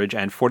 on average,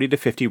 and 40 to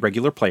 50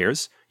 regular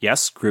players.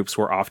 Yes, groups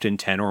were often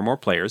 10 or more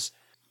players.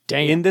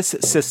 Dang. In this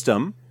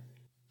system,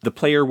 the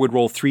player would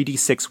roll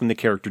 3d6 when the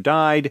character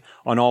died.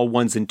 On all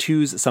 1s and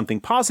 2s,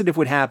 something positive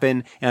would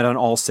happen, and on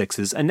all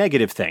 6s, a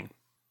negative thing.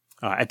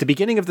 At the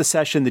beginning of the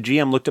session, the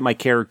GM looked at my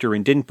character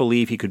and didn't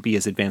believe he could be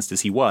as advanced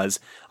as he was.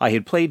 I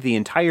had played the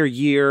entire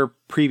year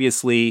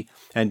previously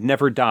and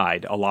never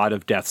died. A lot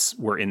of deaths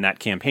were in that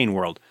campaign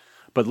world.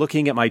 But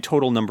looking at my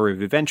total number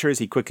of adventures,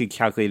 he quickly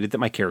calculated that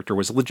my character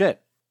was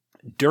legit.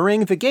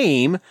 During the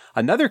game,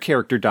 another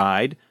character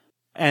died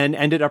and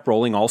ended up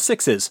rolling all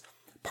 6s.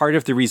 Part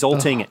of the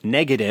resulting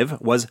negative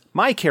was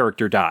my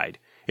character died.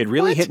 It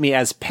really hit me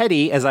as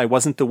petty, as I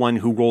wasn't the one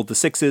who rolled the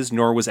 6s,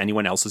 nor was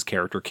anyone else's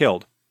character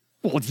killed.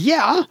 Well,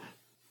 yeah.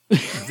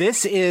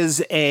 This is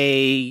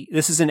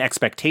an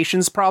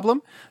expectations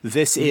problem.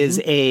 This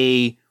is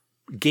a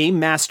game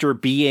master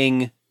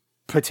being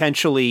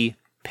potentially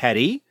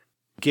petty,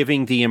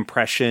 giving the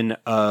impression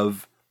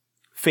of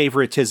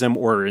favoritism,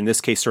 or in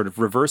this case, sort of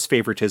reverse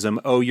favoritism.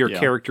 Oh, your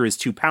character is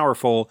too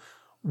powerful.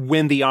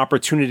 When the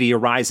opportunity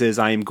arises,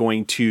 I am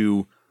going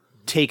to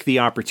take the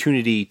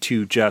opportunity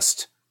to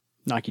just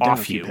knock you down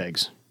off a few you.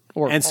 pegs.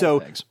 Or and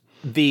so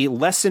the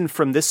lesson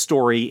from this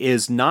story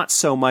is not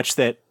so much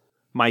that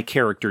my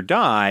character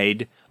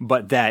died,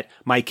 but that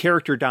my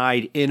character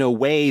died in a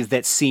way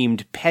that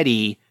seemed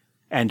petty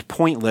and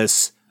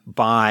pointless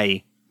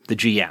by the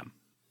GM.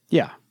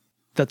 Yeah.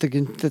 That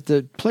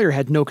the player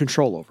had no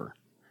control over.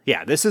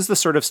 Yeah, this is the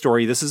sort of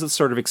story, this is the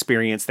sort of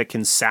experience that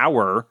can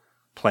sour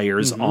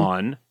players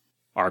on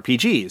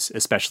RPGs,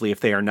 especially if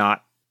they are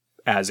not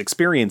as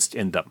experienced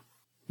in them.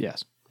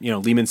 Yes. You know,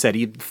 Lehman said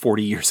he had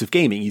 40 years of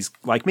gaming. He's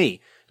like me,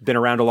 been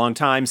around a long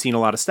time, seen a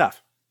lot of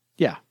stuff.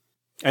 Yeah.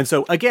 And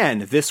so,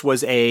 again, this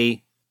was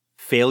a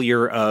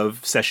failure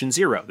of session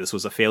 0. This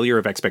was a failure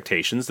of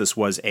expectations. This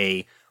was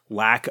a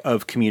lack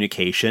of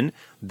communication.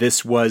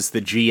 This was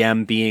the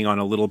GM being on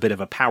a little bit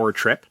of a power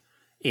trip.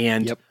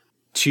 And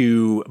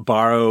to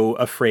borrow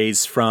a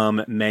phrase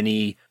from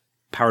many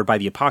Powered by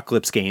the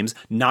Apocalypse games,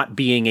 not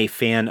being a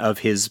fan of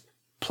his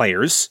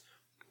players.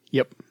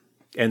 Yep.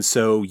 And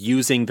so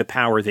using the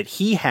power that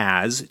he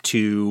has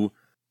to,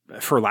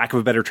 for lack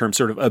of a better term,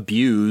 sort of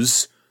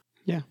abuse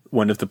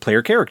one of the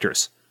player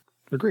characters.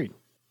 Agreed.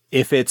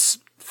 If it's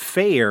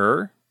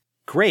fair,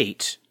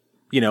 great.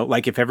 You know,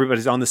 like if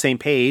everybody's on the same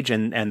page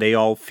and they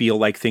all feel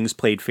like things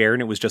played fair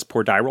and it was just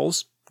poor die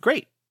rolls,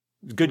 great.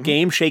 Good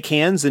game, shake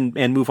hands and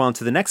move on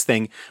to the next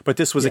thing. But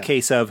this was a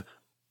case of,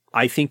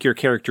 I think your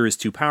character is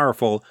too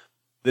powerful.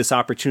 This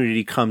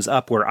opportunity comes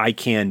up where I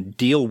can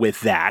deal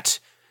with that,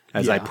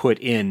 as I put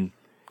in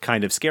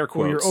kind of scare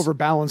quotes. Or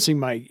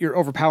you're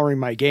overpowering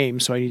my game,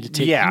 so I need to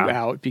take you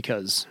out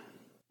because...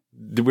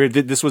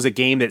 This was a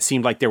game that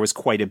seemed like there was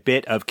quite a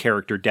bit of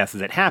character death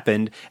that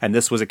happened, and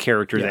this was a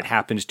character that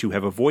happened to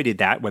have avoided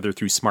that, whether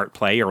through smart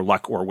play or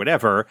luck or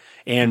whatever.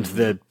 And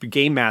the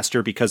game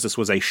master, because this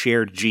was a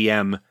shared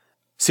GM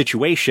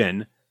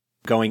situation,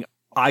 going,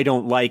 I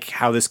don't like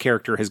how this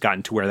character has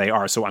gotten to where they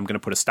are, so I'm going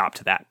to put a stop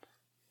to that.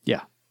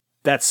 Yeah.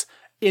 That's,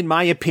 in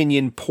my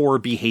opinion, poor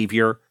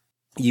behavior.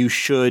 You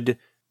should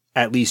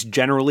at least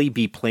generally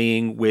be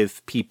playing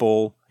with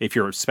people,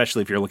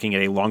 especially if you're looking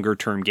at a longer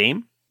term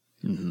game,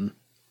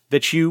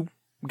 that you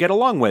get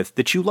along with,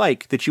 that you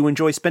like, that you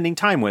enjoy spending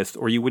time with,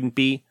 or you wouldn't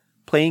be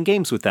playing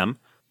games with them.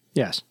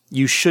 Yes.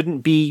 You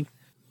shouldn't be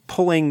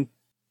pulling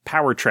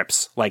power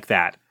trips like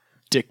that.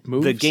 Dick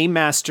moves. The game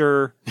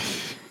master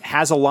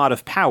has a lot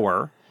of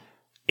power,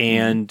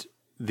 and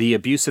the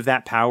abuse of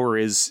that power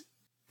is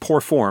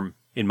poor form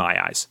in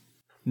my eyes.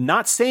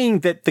 Not saying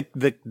that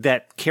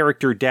that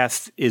character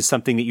death is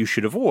something that you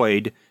should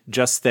avoid,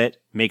 just that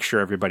make sure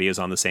everybody is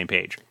on the same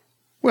page.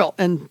 Well,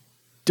 and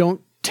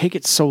don't take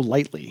it so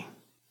lightly,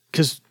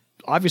 because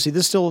obviously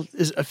this still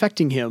is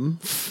affecting him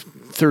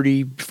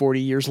 30, 40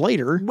 years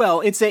later.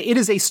 Well, it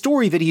is a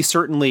story that he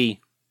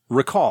certainly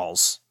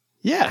recalls.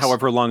 Yes.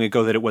 However long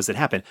ago that it was that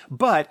happened.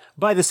 But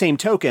by the same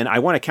token, I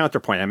want to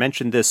counterpoint. I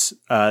mentioned this,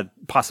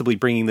 possibly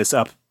bringing this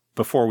up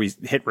before we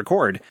hit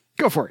record.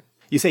 Go for it.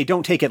 You say,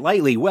 don't take it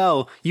lightly.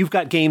 Well, you've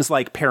got games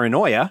like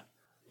Paranoia.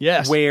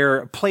 Yes.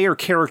 Where player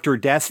character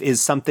death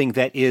is something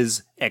that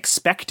is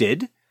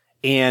expected.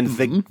 And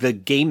the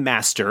game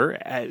master,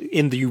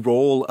 in the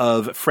role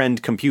of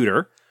friend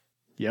computer,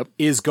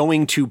 is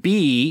going to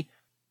be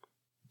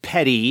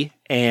petty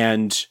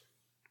and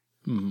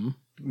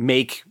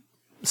make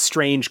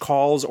strange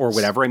calls or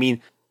whatever. I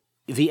mean,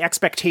 the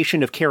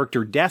expectation of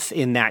character death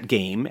in that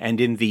game and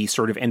in the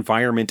sort of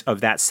environment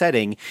of that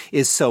setting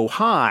is so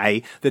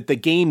high that the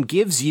game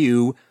gives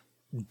you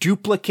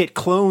duplicate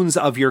clones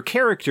of your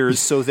characters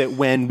so that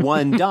when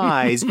one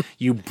dies,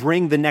 you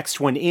bring the next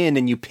one in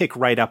and you pick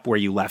right up where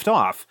you left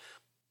off.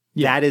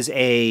 Yeah. That is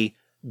a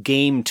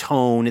game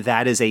tone.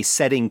 That is a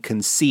setting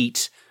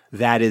conceit.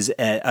 That is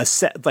a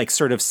set, like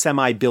sort of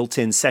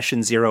semi-built-in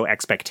session zero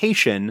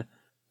expectation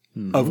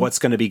of what's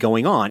going to be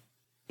going on.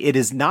 It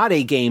is not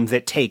a game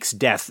that takes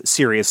death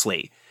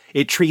seriously.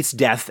 It treats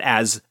death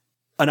as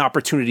an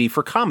opportunity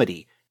for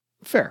comedy.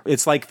 Fair.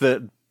 It's like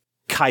the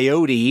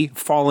coyote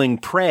falling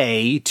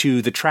prey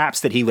to the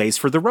traps that he lays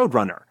for the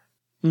Roadrunner.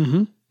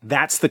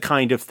 That's the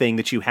kind of thing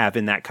that you have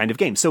in that kind of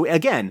game. So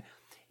again,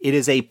 it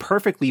is a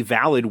perfectly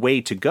valid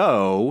way to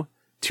go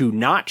to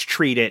not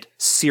treat it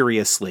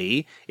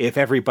seriously if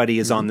everybody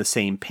is on the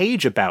same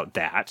page about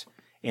that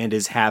and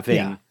is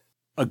having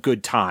a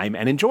good time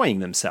and enjoying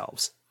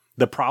themselves.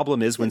 The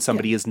problem is when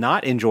somebody is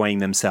not enjoying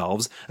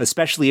themselves,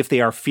 especially if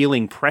they are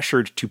feeling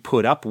pressured to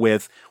put up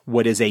with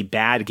what is a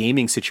bad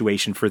gaming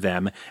situation for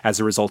them as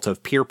a result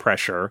of peer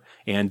pressure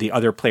and the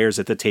other players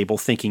at the table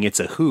thinking it's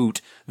a hoot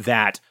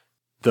that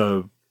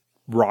the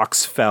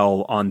rocks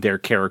fell on their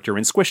character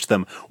and squished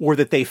them, or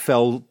that they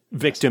fell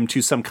victim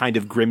to some kind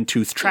of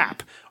grim-tooth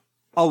trap,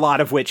 a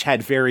lot of which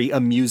had very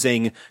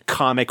amusing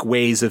comic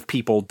ways of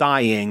people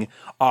dying,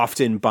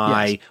 often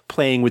by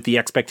playing with the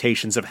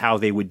expectations of how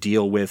they would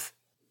deal with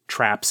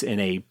traps in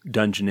a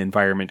dungeon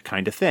environment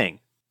kind of thing.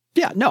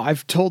 Yeah, no,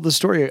 I've told the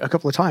story a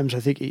couple of times,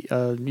 I think,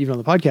 even on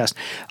the podcast.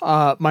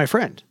 My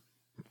friend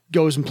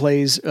goes and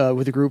plays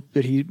with a group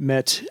that he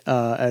met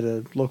at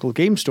a local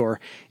game store,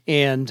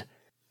 and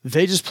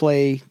they just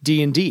play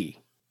D&D.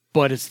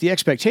 But it's the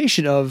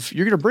expectation of,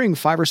 you're going to bring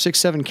 5 or 6,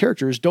 7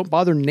 characters, don't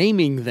bother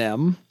naming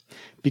them,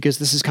 because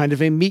this is kind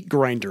of a meat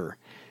grinder.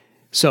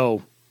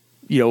 So,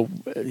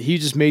 he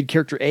just made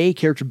character A,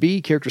 character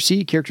B, character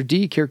C, character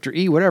D, character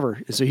E,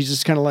 whatever. So he's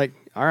just kind of like,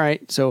 all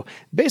right. So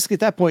basically at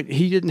that point,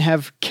 he didn't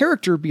have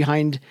character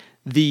behind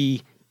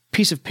the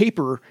piece of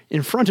paper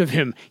in front of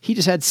him. He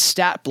just had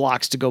stat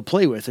blocks to go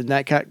play with, and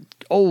that got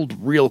old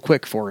real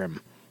quick for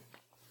him.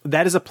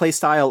 That is a play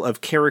style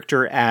of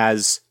character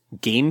as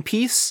game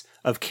piece,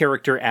 of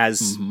character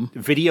as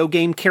video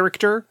game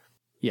character.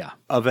 Yeah.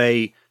 Of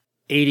a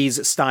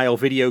 80s style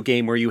video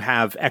game where you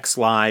have X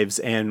lives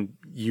and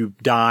you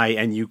die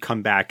and you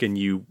come back and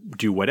you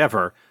do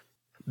whatever.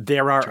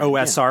 There are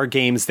OSR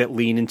games that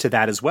lean into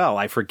that as well.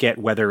 I forget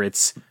whether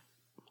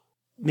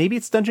maybe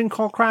it's Dungeon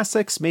Call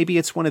Classics, maybe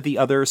it's one of the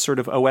other sort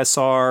of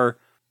OSR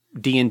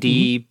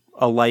D&D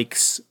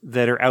alikes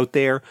that are out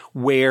there,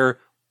 where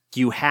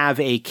you have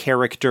a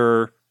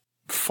character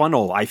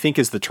funnel, I think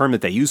is the term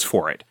that they use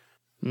for it.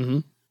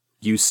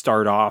 You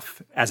start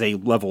off as a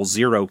level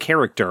 0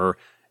 character,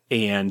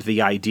 and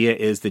the idea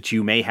is that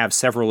you may have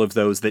several of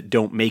those that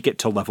don't make it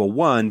to level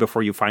 1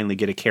 before you finally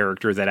get a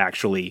character that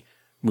actually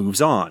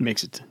moves on.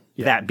 Makes it.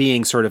 Yeah. That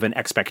being sort of an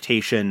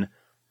expectation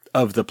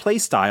of the play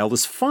style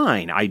is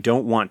fine. I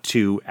don't want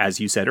to, as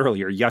you said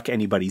earlier, yuck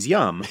anybody's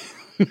yum.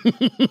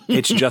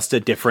 It's just a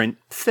different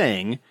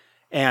thing.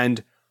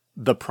 And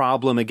the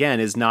problem, again,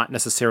 is not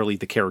necessarily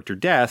the character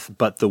death,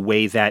 but the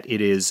way that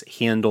it is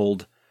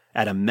handled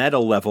at a meta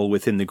level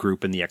within the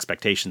group and the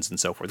expectations and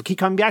so forth. We'll keep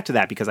coming back to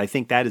that because I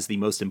think that is the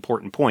most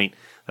important point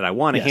that I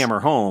want to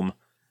hammer home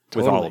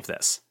with all of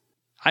this.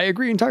 I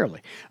agree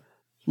entirely.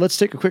 Let's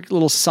take a quick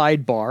little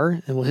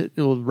sidebar and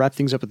we'll wrap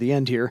things up at the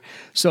end here.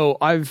 So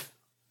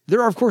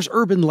there are, of course,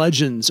 urban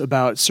legends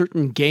about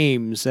certain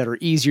games that are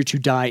easier to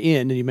die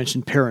in, and you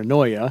mentioned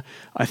Paranoia.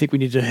 I think we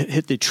need to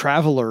hit the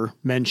Traveler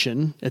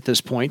mention at this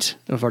point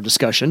of our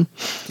discussion.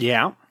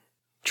 Yeah.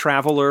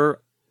 Traveler,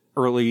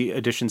 early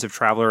editions of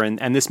Traveler,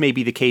 and this may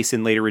be the case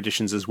in later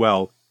editions as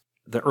well.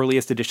 The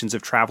earliest editions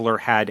of Traveler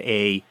had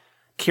a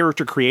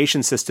character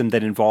creation system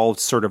that involved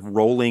sort of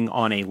rolling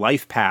on a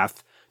life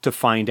path to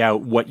find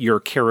out what your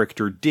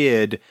character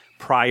did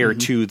prior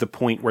to the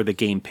point where the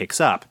game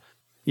picks up.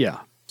 Yeah.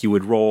 You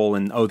would roll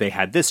and, they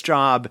had this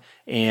job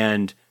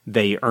and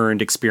they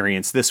earned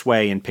experience this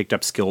way and picked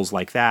up skills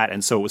like that.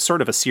 And so it was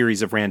sort of a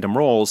series of random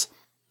rolls.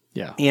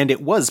 Yeah. And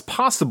it was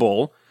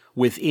possible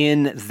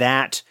within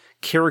that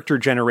character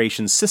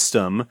generation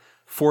system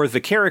for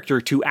the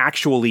character to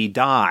actually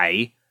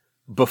die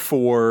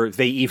before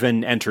they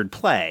even entered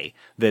play.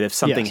 That if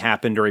something Yes.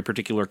 happened or a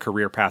particular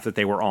career path that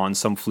they were on,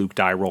 some fluke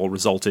die roll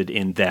resulted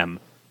in them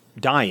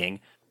dying.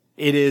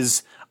 It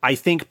is, I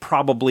think,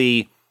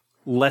 probably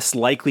less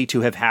likely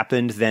to have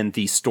happened than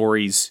the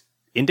stories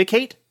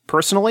indicate,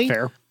 personally.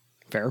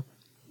 Fair.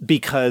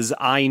 Because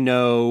I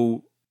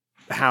know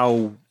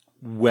how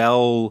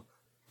well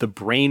the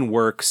brain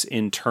works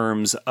in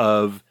terms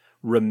of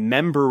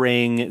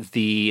remembering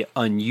the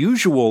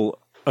unusual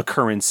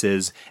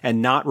occurrences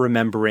and not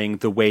remembering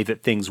the way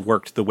that things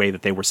worked the way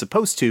that they were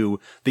supposed to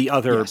the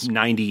other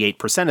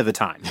 98% of the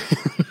time.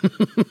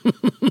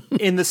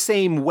 In the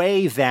same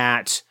way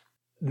that,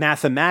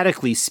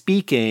 mathematically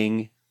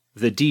speaking,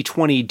 the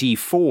D20,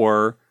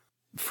 D4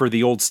 for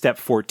the old Step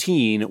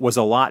 14 was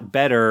a lot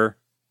better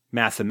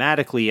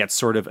mathematically at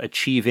sort of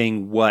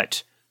achieving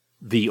what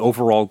the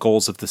overall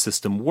goals of the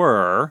system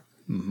were.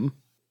 Mm-hmm.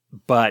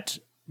 But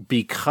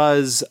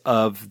because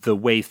of the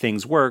way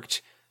things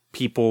worked,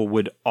 people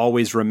would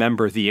always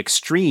remember the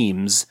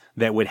extremes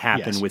that would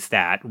happen with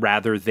that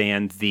rather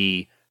than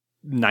the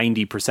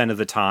 90% of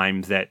the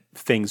time that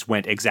things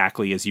went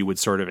exactly as you would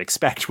sort of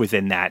expect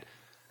within that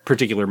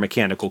particular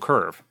mechanical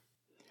curve.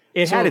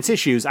 It had its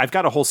issues. I've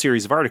got a whole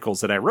series of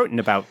articles that I wrote in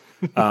about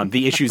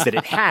the issues that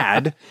it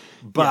had,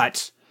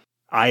 but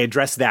I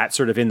addressed that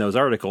sort of in those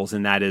articles,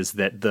 and that is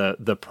that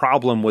the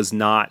problem was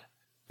not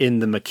in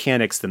the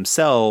mechanics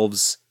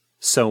themselves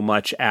so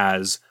much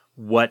as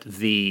what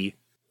the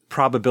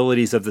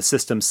probabilities of the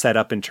system set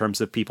up in terms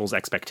of people's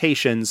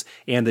expectations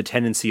and the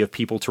tendency of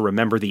people to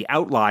remember the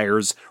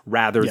outliers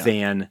rather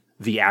than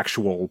the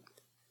actual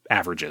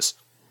averages.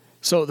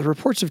 So the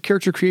reports of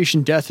character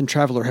creation, death, and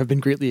Traveler have been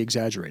greatly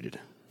exaggerated.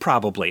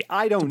 Probably.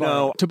 I don't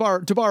know. To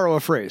borrow a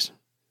phrase.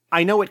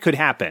 I know it could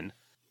happen.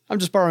 I'm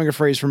just borrowing a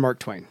phrase from Mark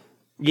Twain.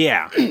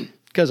 Yeah.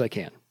 Because I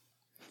can.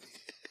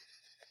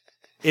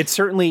 It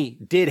certainly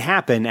did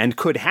happen and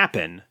could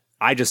happen.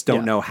 I just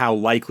don't know how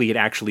likely it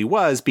actually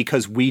was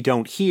because we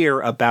don't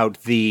hear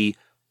about the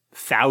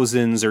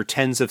thousands or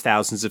tens of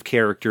thousands of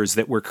characters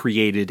that were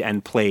created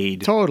and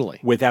played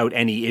without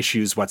any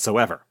issues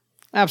whatsoever.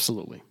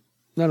 Absolutely.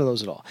 None of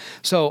those at all.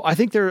 So I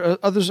think there are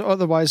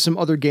otherwise some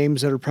other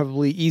games that are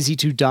probably easy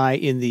to die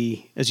in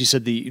the, as you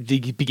said, the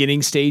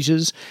beginning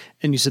stages.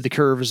 And you said the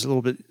curve is a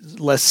little bit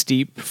less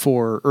steep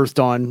for Earth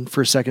Dawn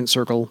for second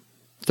circle.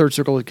 Third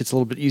circle, it gets a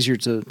little bit easier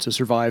to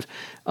survive.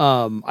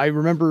 I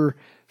remember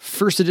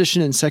first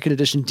edition and second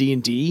edition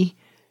D&D,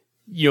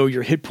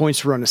 your hit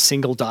points were on a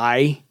single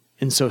die.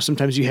 And so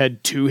sometimes you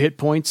had 2 hit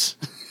points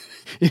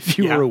if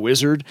you were a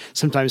wizard,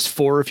 sometimes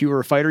 4 if you were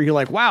a fighter. You're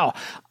like, wow,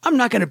 I'm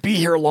not going to be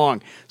here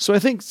long. So I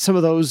think some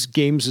of those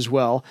games as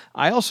well.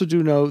 I also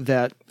do know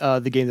that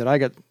the game that I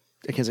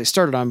can't say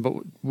started on, but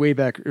way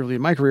back early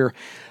in my career,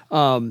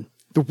 The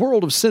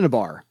World of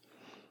Cinnabar.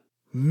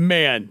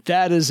 Man,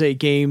 that is a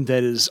game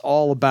that is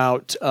all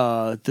about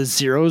the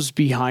zeros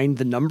behind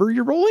the number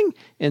you're rolling.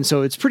 And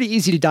so it's pretty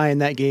easy to die in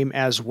that game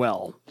as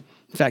well.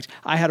 In fact,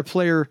 I had a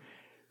player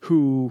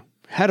who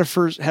had a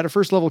first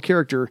level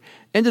character,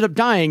 ended up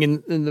dying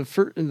in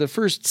the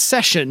first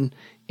session,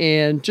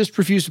 and just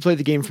refused to play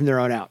the game from there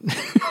on out.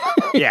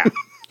 Yeah.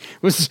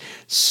 Was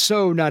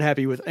so not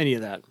happy with any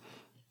of that.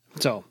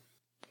 So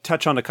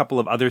touch on a couple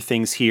of other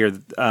things here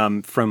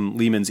from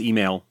Lehman's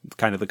email,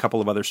 kind of a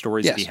couple of other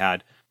stories that he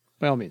had.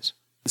 By all means.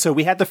 So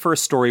we had the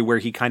first story where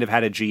he kind of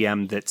had a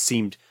GM that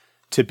seemed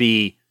to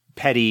be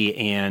petty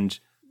and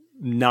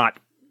not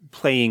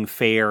playing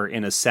fair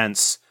in a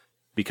sense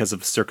because of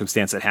the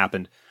circumstance that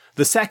happened.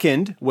 The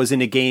second was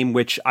in a game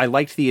which I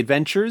liked the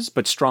adventures,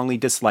 but strongly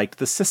disliked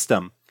the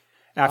system.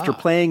 After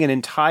playing an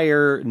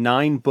entire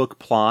 9-book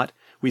plot,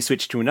 we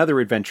switched to another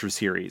adventure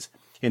series.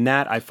 In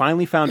that, I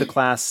finally found a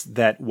class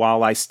that,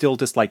 while I still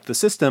disliked the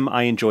system,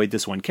 I enjoyed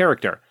this one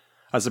character.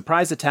 A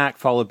surprise attack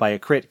followed by a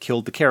crit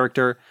killed the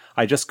character.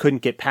 I just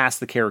couldn't get past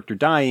the character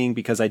dying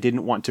because I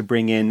didn't want to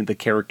bring in the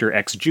character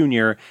X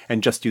Jr.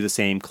 and just do the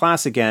same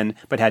class again,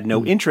 but had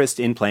no interest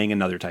in playing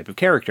another type of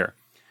character.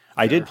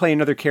 I did play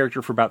another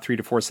character for about 3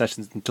 to 4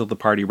 sessions until the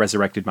party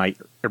resurrected my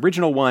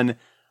original one,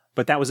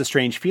 but that was a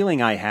strange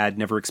feeling I had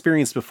never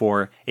experienced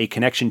before, a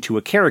connection to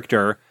a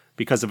character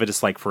because of a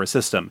dislike for a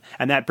system.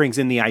 And that brings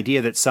in the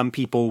idea that some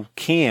people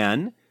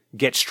can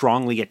get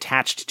strongly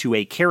attached to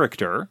a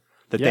character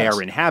that they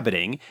are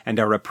inhabiting and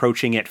are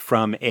approaching it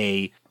from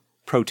a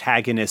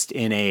protagonist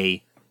in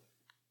a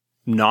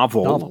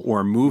novel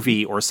or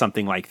movie or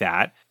something like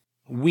that.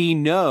 We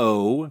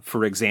know,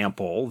 for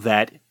example,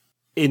 that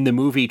in the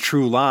movie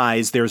True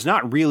Lies, there's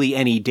not really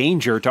any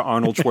danger to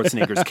Arnold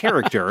Schwarzenegger's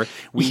character.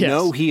 We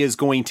know he is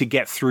going to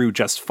get through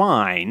just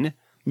fine.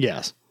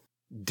 Yes.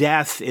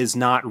 Death is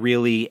not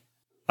really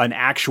an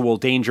actual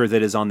danger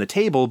that is on the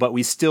table, but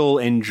we still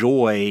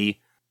enjoy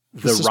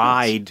the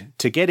ride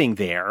to getting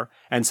there.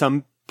 And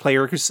some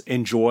players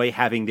enjoy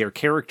having their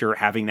character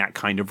having that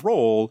kind of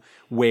role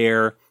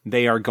where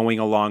they are going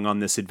along on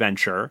this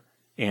adventure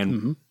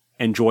and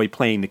enjoy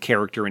playing the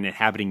character and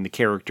inhabiting the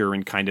character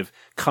and kind of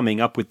coming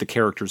up with the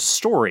character's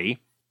story.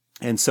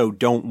 And so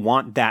don't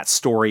want that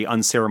story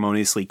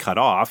unceremoniously cut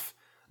off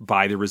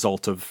by the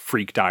result of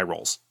freak die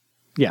rolls.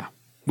 Yeah.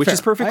 Which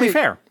is perfectly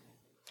fair.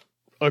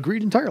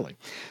 Agreed entirely.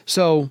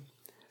 So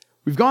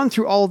we've gone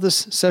through all of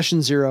this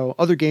session 0,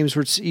 other games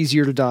where it's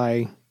easier to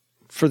die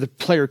for the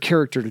player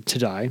character to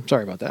die.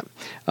 Sorry about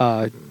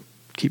that.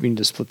 Keep meaning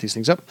to split these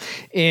things up.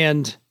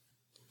 And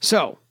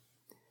so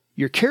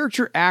your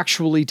character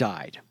actually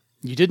died.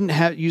 You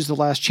didn't use the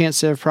last chance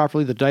save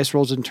properly. The dice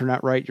rolls didn't turn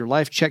out right. Your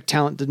life check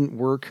talent didn't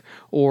work,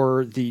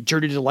 or the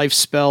Journey to Life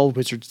spell,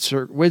 Wizard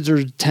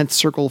 10th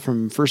Circle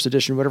from first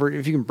edition, whatever.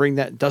 If you can bring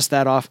that, dust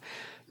that off.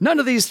 None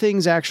of these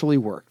things actually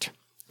worked.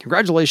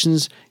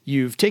 Congratulations.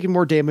 You've taken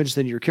more damage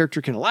than your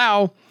character can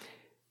allow.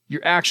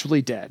 You're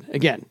actually dead.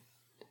 Again.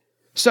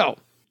 So,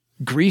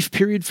 grief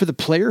period for the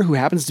player who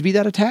happens to be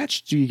that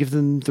attached. Do you give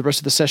them the rest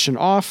of the session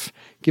off?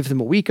 Give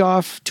them a week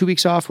off, 2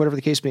 weeks off, whatever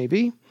the case may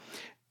be?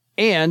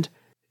 And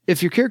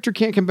if your character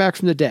can't come back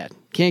from the dead,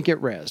 can't get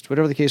rezzed,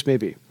 whatever the case may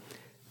be,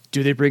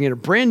 do they bring in a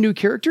brand new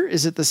character?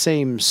 Is it the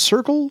same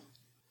circle?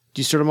 Do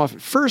you start them off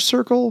at first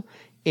circle?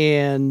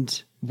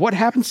 And what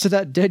happens to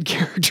that dead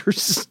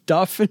character's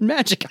stuff and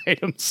magic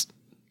items?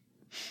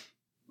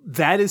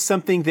 That is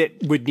something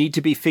that would need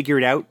to be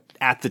figured out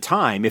at the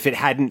time if it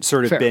hadn't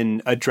sort of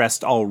been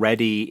addressed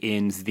already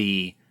in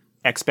the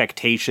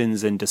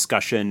expectations and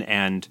discussion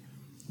and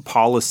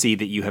policy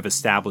that you have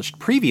established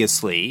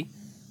previously.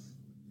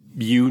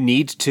 You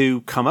need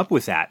to come up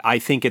with that. I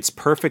think it's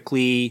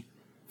perfectly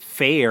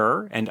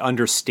fair and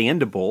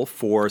understandable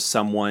for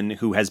someone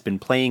who has been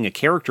playing a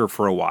character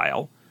for a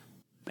while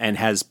and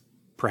has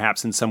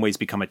perhaps in some ways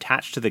become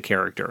attached to the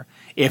character,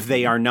 if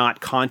they are not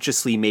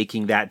consciously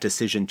making that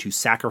decision to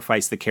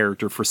sacrifice the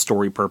character for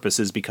story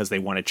purposes because they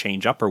want to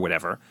change up or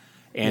whatever,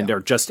 and are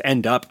just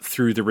end up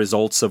through the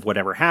results of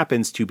whatever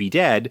happens to be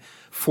dead,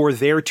 for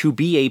there to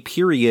be a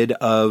period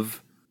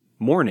of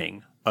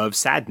mourning, of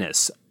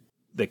sadness,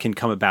 that can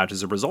come about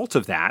as a result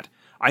of that.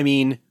 I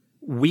mean,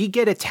 we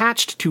get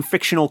attached to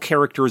fictional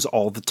characters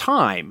all the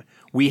time.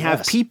 We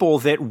have people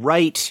that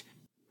write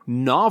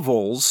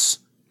novels,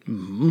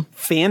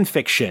 fan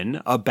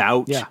fiction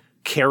about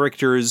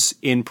characters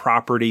in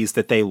properties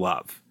that they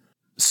love.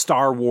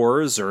 Star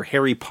Wars or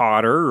Harry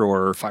Potter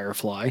or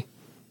Firefly.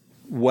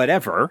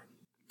 Whatever.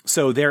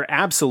 So there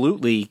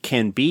absolutely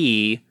can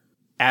be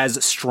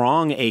as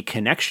strong a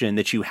connection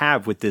that you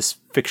have with this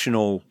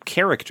fictional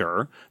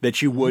character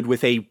that you would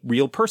with a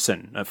real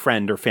person, a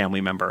friend or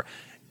family member.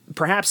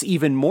 Perhaps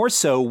even more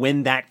so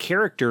when that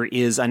character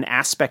is an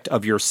aspect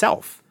of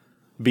yourself.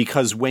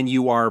 Because when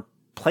you are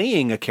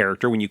playing a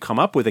character, when you come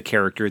up with a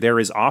character, there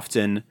is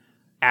often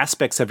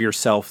aspects of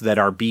yourself that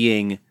are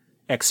being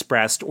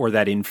expressed or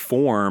that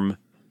inform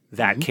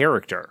that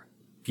character.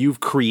 If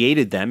you've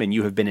created them and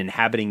you have been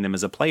inhabiting them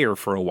as a player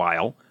for a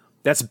while,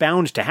 that's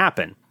bound to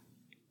happen.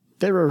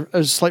 They're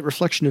a slight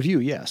reflection of you,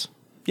 yes.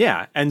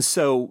 Yeah, and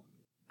so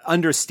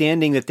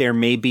understanding that there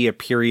may be a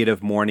period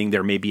of mourning,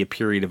 there may be a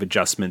period of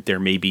adjustment, there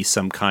may be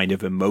some kind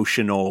of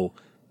emotional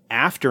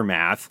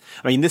aftermath.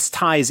 I mean, this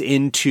ties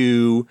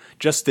into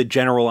just the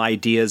general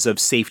ideas of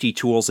safety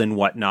tools and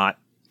whatnot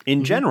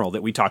in general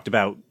that we talked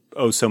about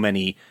so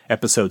many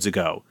episodes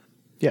ago.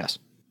 Yes.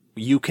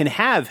 You can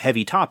have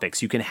heavy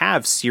topics, you can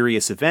have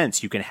serious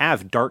events, you can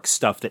have dark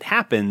stuff that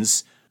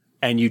happens,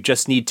 and you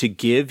just need to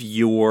give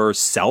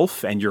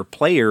yourself and your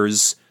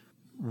players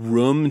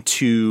room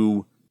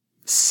to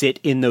sit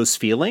in those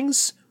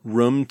feelings,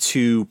 room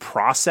to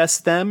process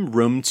them,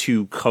 room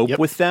to cope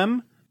with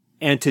them,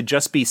 and to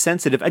just be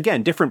sensitive.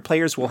 Again, different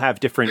players will have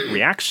different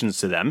reactions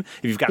to them.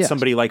 If you've got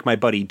somebody like my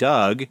buddy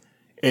Doug,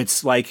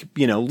 it's like,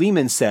 you know,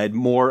 Lehman said,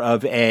 more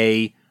of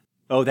a,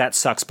 oh, that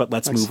sucks, but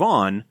let's move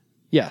on.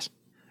 Yes.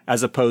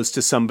 As opposed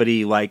to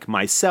somebody like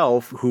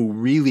myself who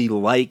really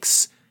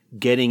likes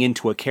getting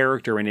into a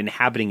character and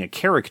inhabiting a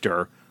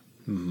character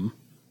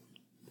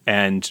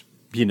and,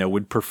 you know,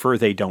 would prefer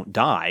they don't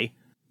die.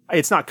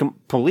 It's not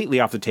completely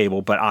off the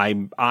table, but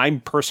I'm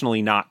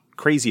personally not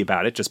crazy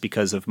about it just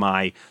because of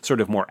my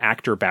sort of more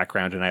actor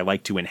background, and I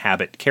like to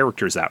inhabit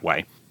characters that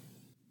way.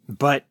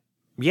 But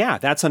yeah,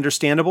 that's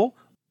understandable.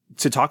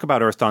 To talk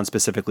about Earthdawn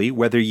specifically,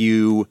 whether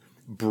you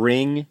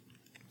bring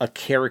a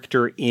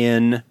character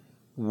in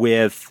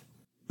with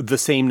the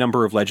same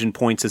number of legend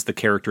points as the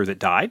character that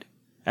died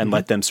and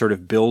let them sort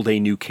of build a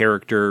new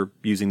character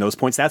using those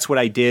points. That's what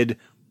I did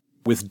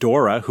with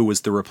Dora, who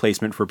was the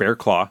replacement for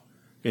Bearclaw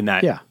in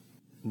that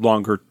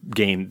longer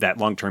game, that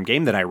long-term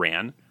game that I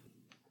ran.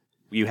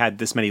 You had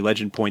this many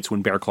legend points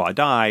when Bearclaw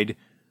died,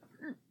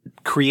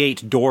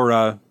 create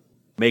Dora,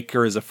 make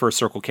her as a first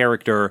circle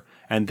character,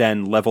 and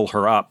then level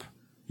her up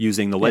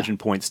using the legend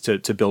points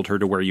to build her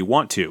to where you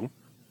want to.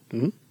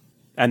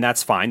 And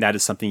that's fine. That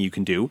is something you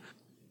can do.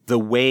 The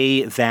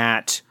way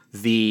that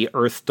the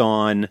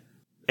Earthdawn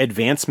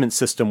advancement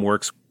system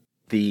works,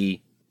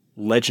 the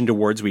Legend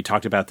Awards, we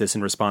talked about this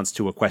in response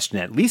to a question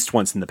at least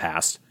once in the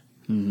past.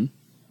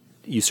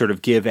 You sort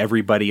of give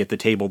everybody at the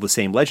table the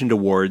same Legend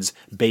Awards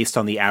based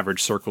on the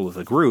average circle of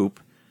the group.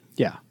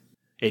 Yeah.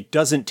 It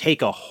doesn't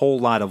take a whole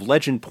lot of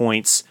legend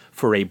points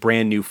for a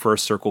brand new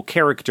first circle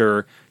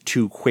character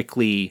to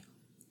quickly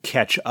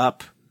catch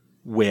up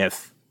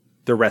with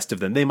the the rest of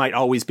them. They might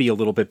always be a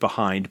little bit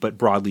behind, but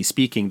broadly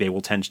speaking, they will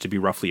tend to be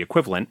roughly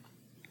equivalent.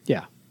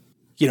 Yeah.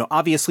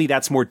 Obviously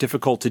that's more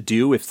difficult to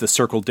do if the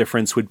circle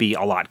difference would be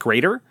a lot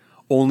greater,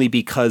 only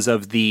because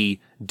of the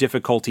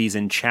difficulties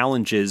and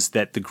challenges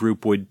that the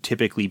group would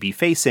typically be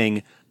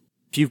facing.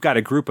 If you've got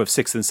a group of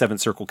 6th and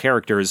 7th circle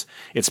characters,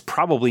 it's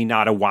probably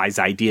not a wise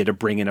idea to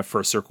bring in a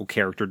 1st circle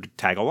character to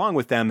tag along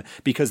with them,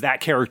 because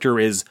that character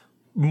is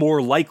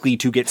more likely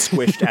to get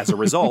squished as a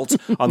result,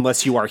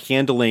 unless you are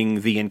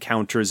handling the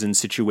encounters and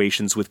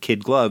situations with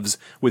kid gloves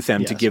with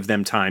them to give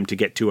them time to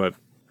get to a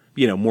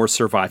more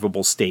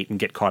survivable state and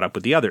get caught up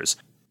with the others.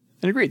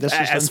 And agreed. That's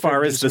just as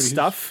far as the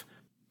stuff,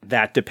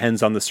 that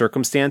depends on the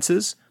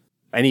circumstances.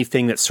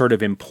 Anything that's sort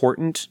of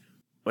important,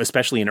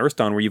 especially in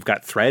Earthdawn where you've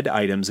got thread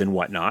items and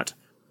whatnot.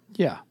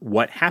 Yeah.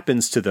 What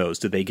happens to those?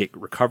 Do they get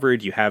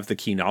recovered? You have the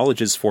key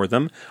knowledges for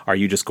them. Are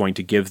you just going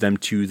to give them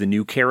to the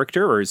new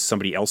character, or is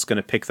somebody else going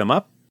to pick them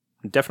up?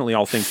 Definitely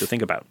all things to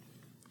think about.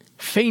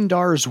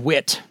 Feindar's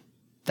Wit.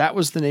 That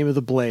was the name of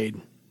the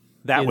blade.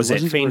 That was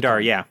it.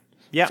 Feindar, yeah.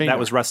 Yeah, Feindar. That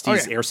was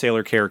Rusty's Air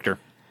Sailor character.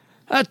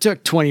 That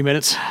took 20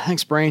 minutes.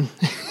 Thanks, brain.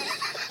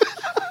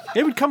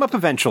 It would come up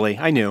eventually.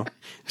 I knew.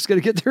 It's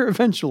going to get there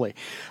eventually.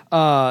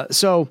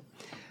 So,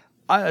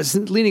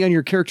 leaning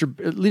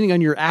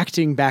on your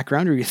acting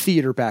background or your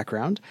theater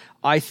background,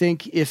 I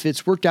think if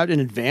it's worked out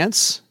in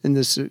advance, and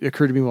this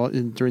occurred to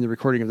me during the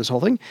recording of this whole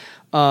thing,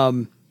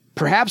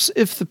 perhaps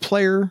if the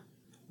player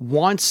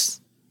wants,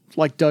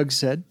 like Doug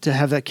said, to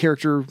have that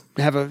character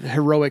have a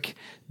heroic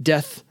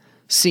death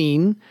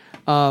scene,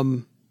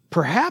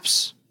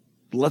 perhaps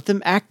let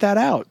them act that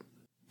out.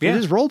 Yeah. It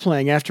is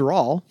role-playing after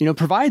all.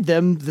 Provide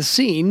them the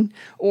scene,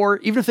 or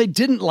even if they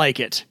didn't like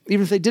it,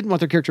 even if they didn't want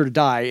their character to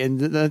die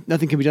and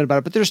nothing can be done about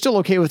it, but they're still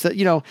okay with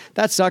it,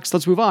 that sucks,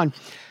 let's move on.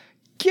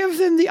 Give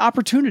them the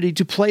opportunity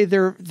to play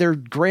their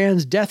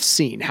grand death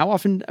scene. How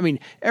often,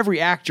 every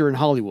actor in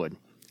Hollywood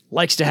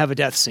likes to have a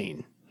death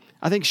scene.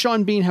 I think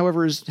Sean Bean,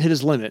 however, has hit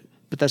his limit,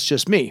 but that's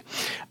just me.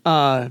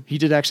 He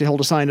did actually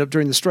hold a sign up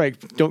during the strike,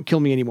 don't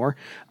kill me anymore.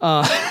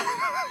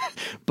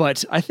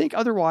 But I think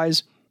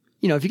otherwise,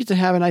 if you get to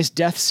have a nice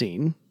death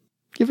scene,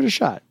 give it a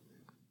shot.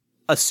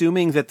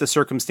 Assuming that the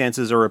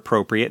circumstances are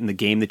appropriate in the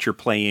game that you're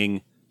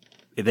playing,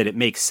 that it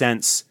makes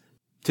sense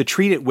to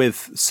treat it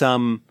with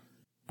some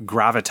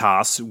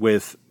gravitas,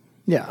 with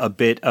a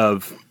bit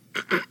of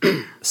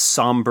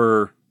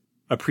somber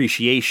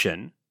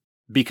appreciation,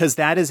 because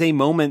that is a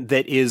moment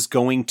that is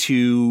going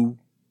to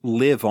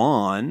live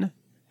on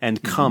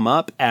and come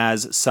up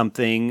as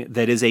something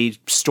that is a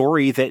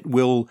story that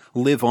will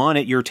live on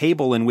at your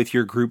table and with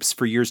your groups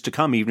for years to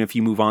come, even if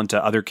you move on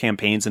to other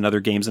campaigns and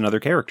other games and other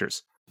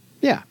characters.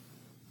 Yeah.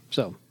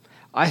 So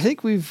I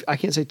think I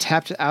can't say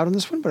tapped out on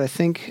this one, but I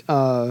think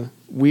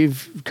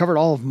we've covered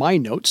all of my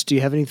notes. Do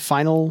you have any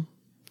final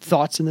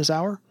thoughts in this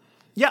hour?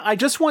 Yeah, I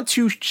just want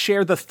to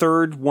share the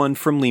third one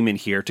from Lehman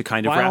here to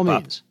kind of wrap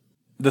up.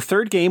 The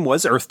third game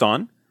was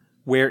Earthdawn,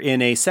 where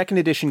in a 2nd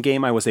edition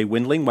game I was a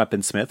Windling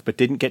Weaponsmith, but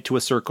didn't get to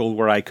a circle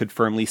where I could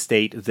firmly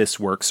state this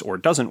works or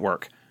doesn't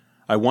work.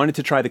 I wanted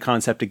to try the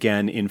concept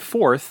again in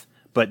 4th,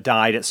 but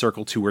died at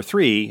circle 2 or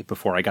 3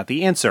 before I got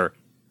the answer.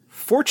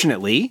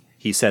 Fortunately,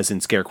 he says in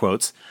scare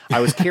quotes,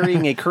 I was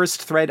carrying a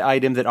cursed thread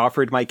item that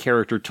offered my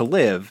character to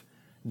live.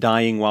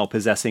 Dying while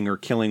possessing or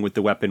killing with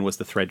the weapon was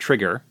the thread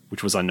trigger,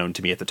 which was unknown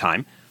to me at the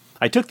time.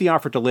 I took the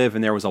offer to live,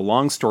 and there was a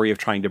long story of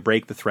trying to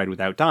break the thread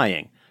without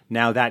dying.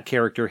 Now that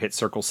character hit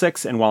circle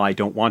 6, and while I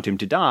don't want him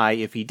to die,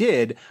 if he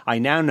did, I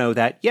now know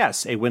that,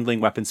 yes, a Windling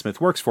Weaponsmith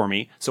works for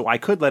me, so I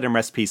could let him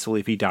rest peacefully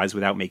if he dies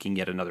without making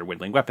yet another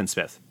Windling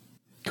Weaponsmith.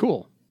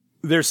 Cool.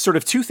 There's sort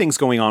of 2 things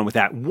going on with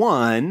that.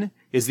 One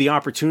is the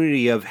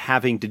opportunity of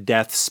having to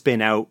death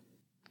spin out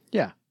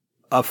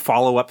a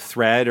follow-up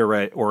thread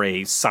or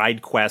a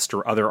side quest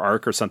or other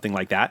arc or something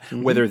like that,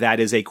 whether that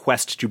is a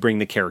quest to bring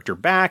the character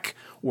back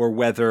or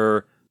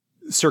whether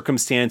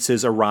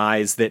circumstances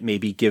arise that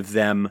maybe give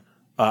them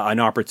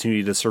an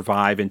opportunity to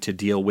survive and to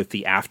deal with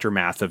the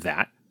aftermath of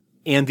that.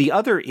 And the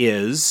other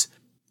is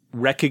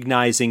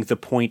recognizing the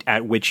point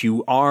at which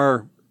you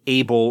are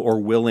able or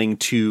willing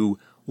to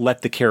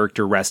let the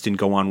character rest and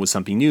go on with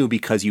something new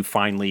because you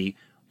finally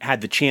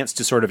had the chance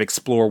to sort of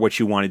explore what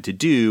you wanted to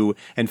do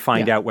and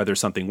find out whether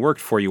something worked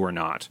for you or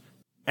not.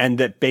 And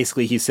that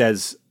basically he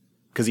says,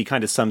 because he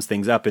kind of sums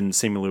things up in a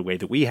similar way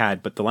that we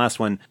had, but the last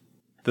one,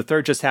 the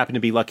third just happened to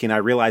be lucky, and I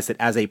realized that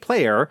as a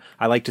player,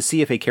 I like to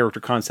see if a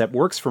character concept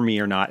works for me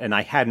or not, and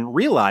I hadn't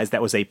realized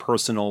that was a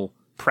personal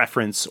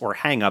preference or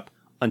hang-up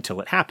until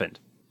it happened.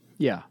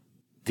 Yeah.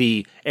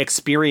 The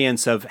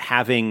experience of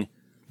having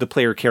the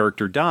player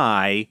character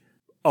die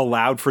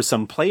allowed for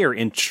some player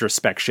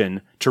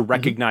introspection to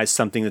recognize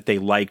something that they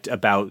liked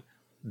about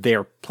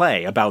their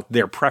play, about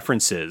their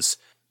preferences.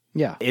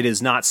 Yeah. It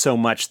is not so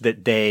much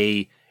that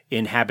they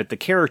inhabit the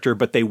character,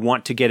 but they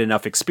want to get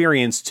enough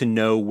experience to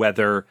know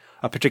whether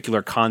a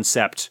particular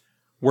concept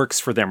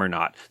works for them or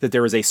not. That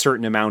there is a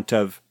certain amount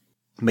of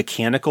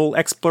mechanical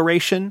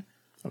exploration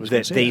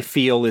that they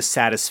feel is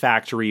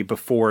satisfactory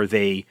before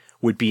they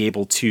would be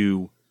able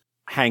to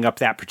hang up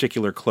that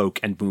particular cloak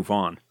and move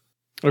on.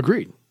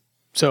 Agreed.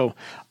 So,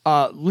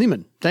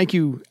 Lehman, thank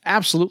you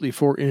absolutely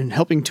for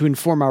helping to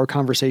inform our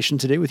conversation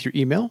today with your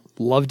email.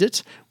 Loved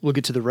it. We'll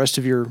get to the rest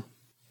of your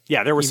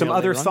Yeah, there were some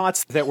other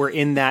thoughts that were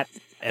in that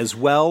as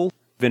well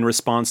in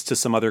response to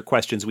some other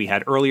questions we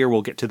had earlier.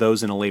 We'll get to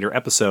those in a later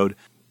episode.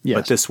 Yes.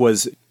 But this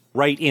was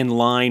right in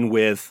line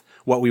with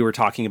what we were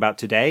talking about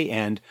today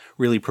and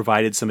really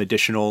provided some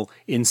additional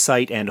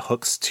insight and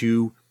hooks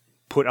to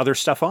put other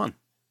stuff on.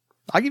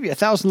 I'll give you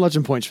 1,000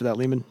 legend points for that,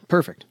 Lehman.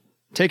 Perfect.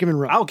 Take him and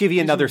run. I'll give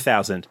you another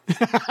 1,000.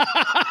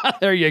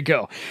 There you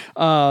go.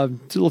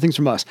 Two little things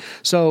from us.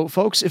 So,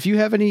 folks, if you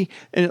have any,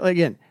 and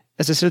again,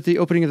 as I said at the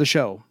opening of the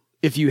show,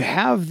 if you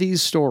have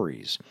these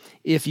stories,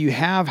 if you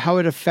have how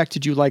it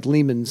affected you like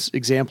Lehman's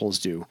examples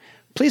do,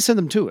 please send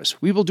them to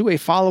us. We will do a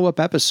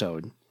follow-up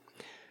episode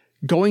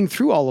going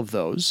through all of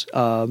those,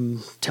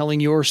 telling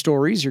your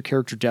stories, your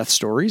character death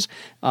stories,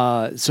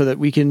 so that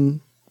we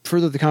can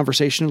further the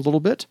conversation a little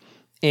bit.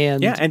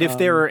 And if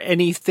there are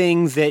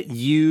anything that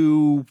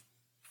you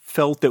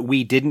felt that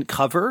we didn't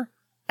cover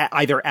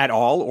either at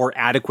all or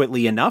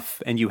adequately enough,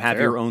 and you have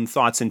your own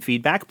thoughts and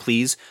feedback,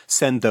 please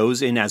send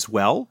those in as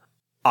well.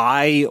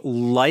 I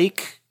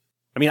like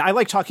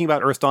talking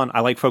about Earth Dawn. I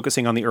like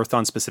focusing on the Earth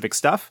Dawn specific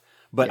stuff,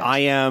 but yes. I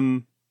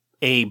am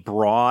a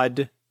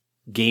broad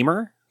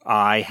gamer.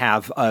 I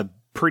have a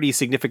pretty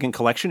significant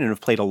collection and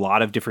have played a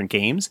lot of different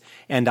games,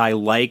 and I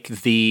like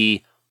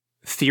the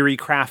theory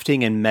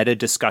crafting and meta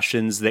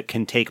discussions that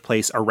can take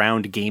place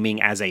around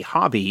gaming as a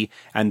hobby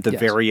and the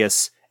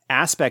various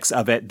aspects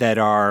of it that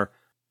are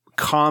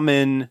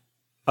common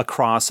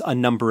across a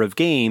number of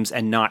games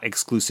and not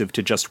exclusive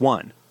to just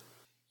one.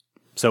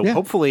 So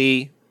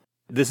hopefully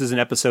this is an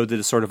episode that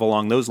is sort of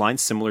along those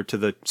lines, similar to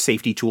the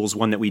safety tools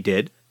one that we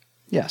did.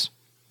 Yes.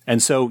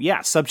 And so,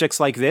 subjects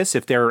like this,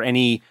 if there are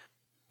any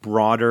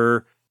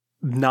broader,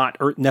 not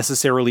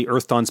necessarily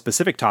Earth Dawn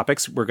specific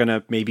topics, we're going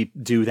to maybe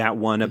do that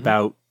one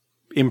about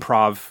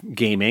improv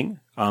gaming.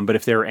 But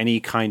if there are any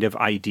kind of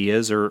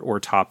ideas or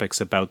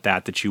topics about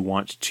that you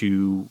want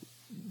to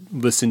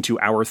listen to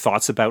our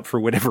thoughts about for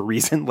whatever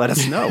reason, let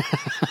us know.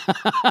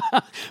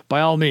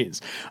 By all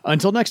means.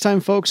 Until next time,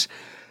 folks,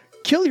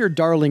 kill your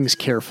darlings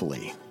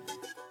carefully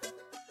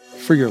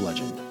for your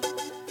legend.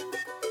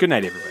 Good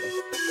night, everybody.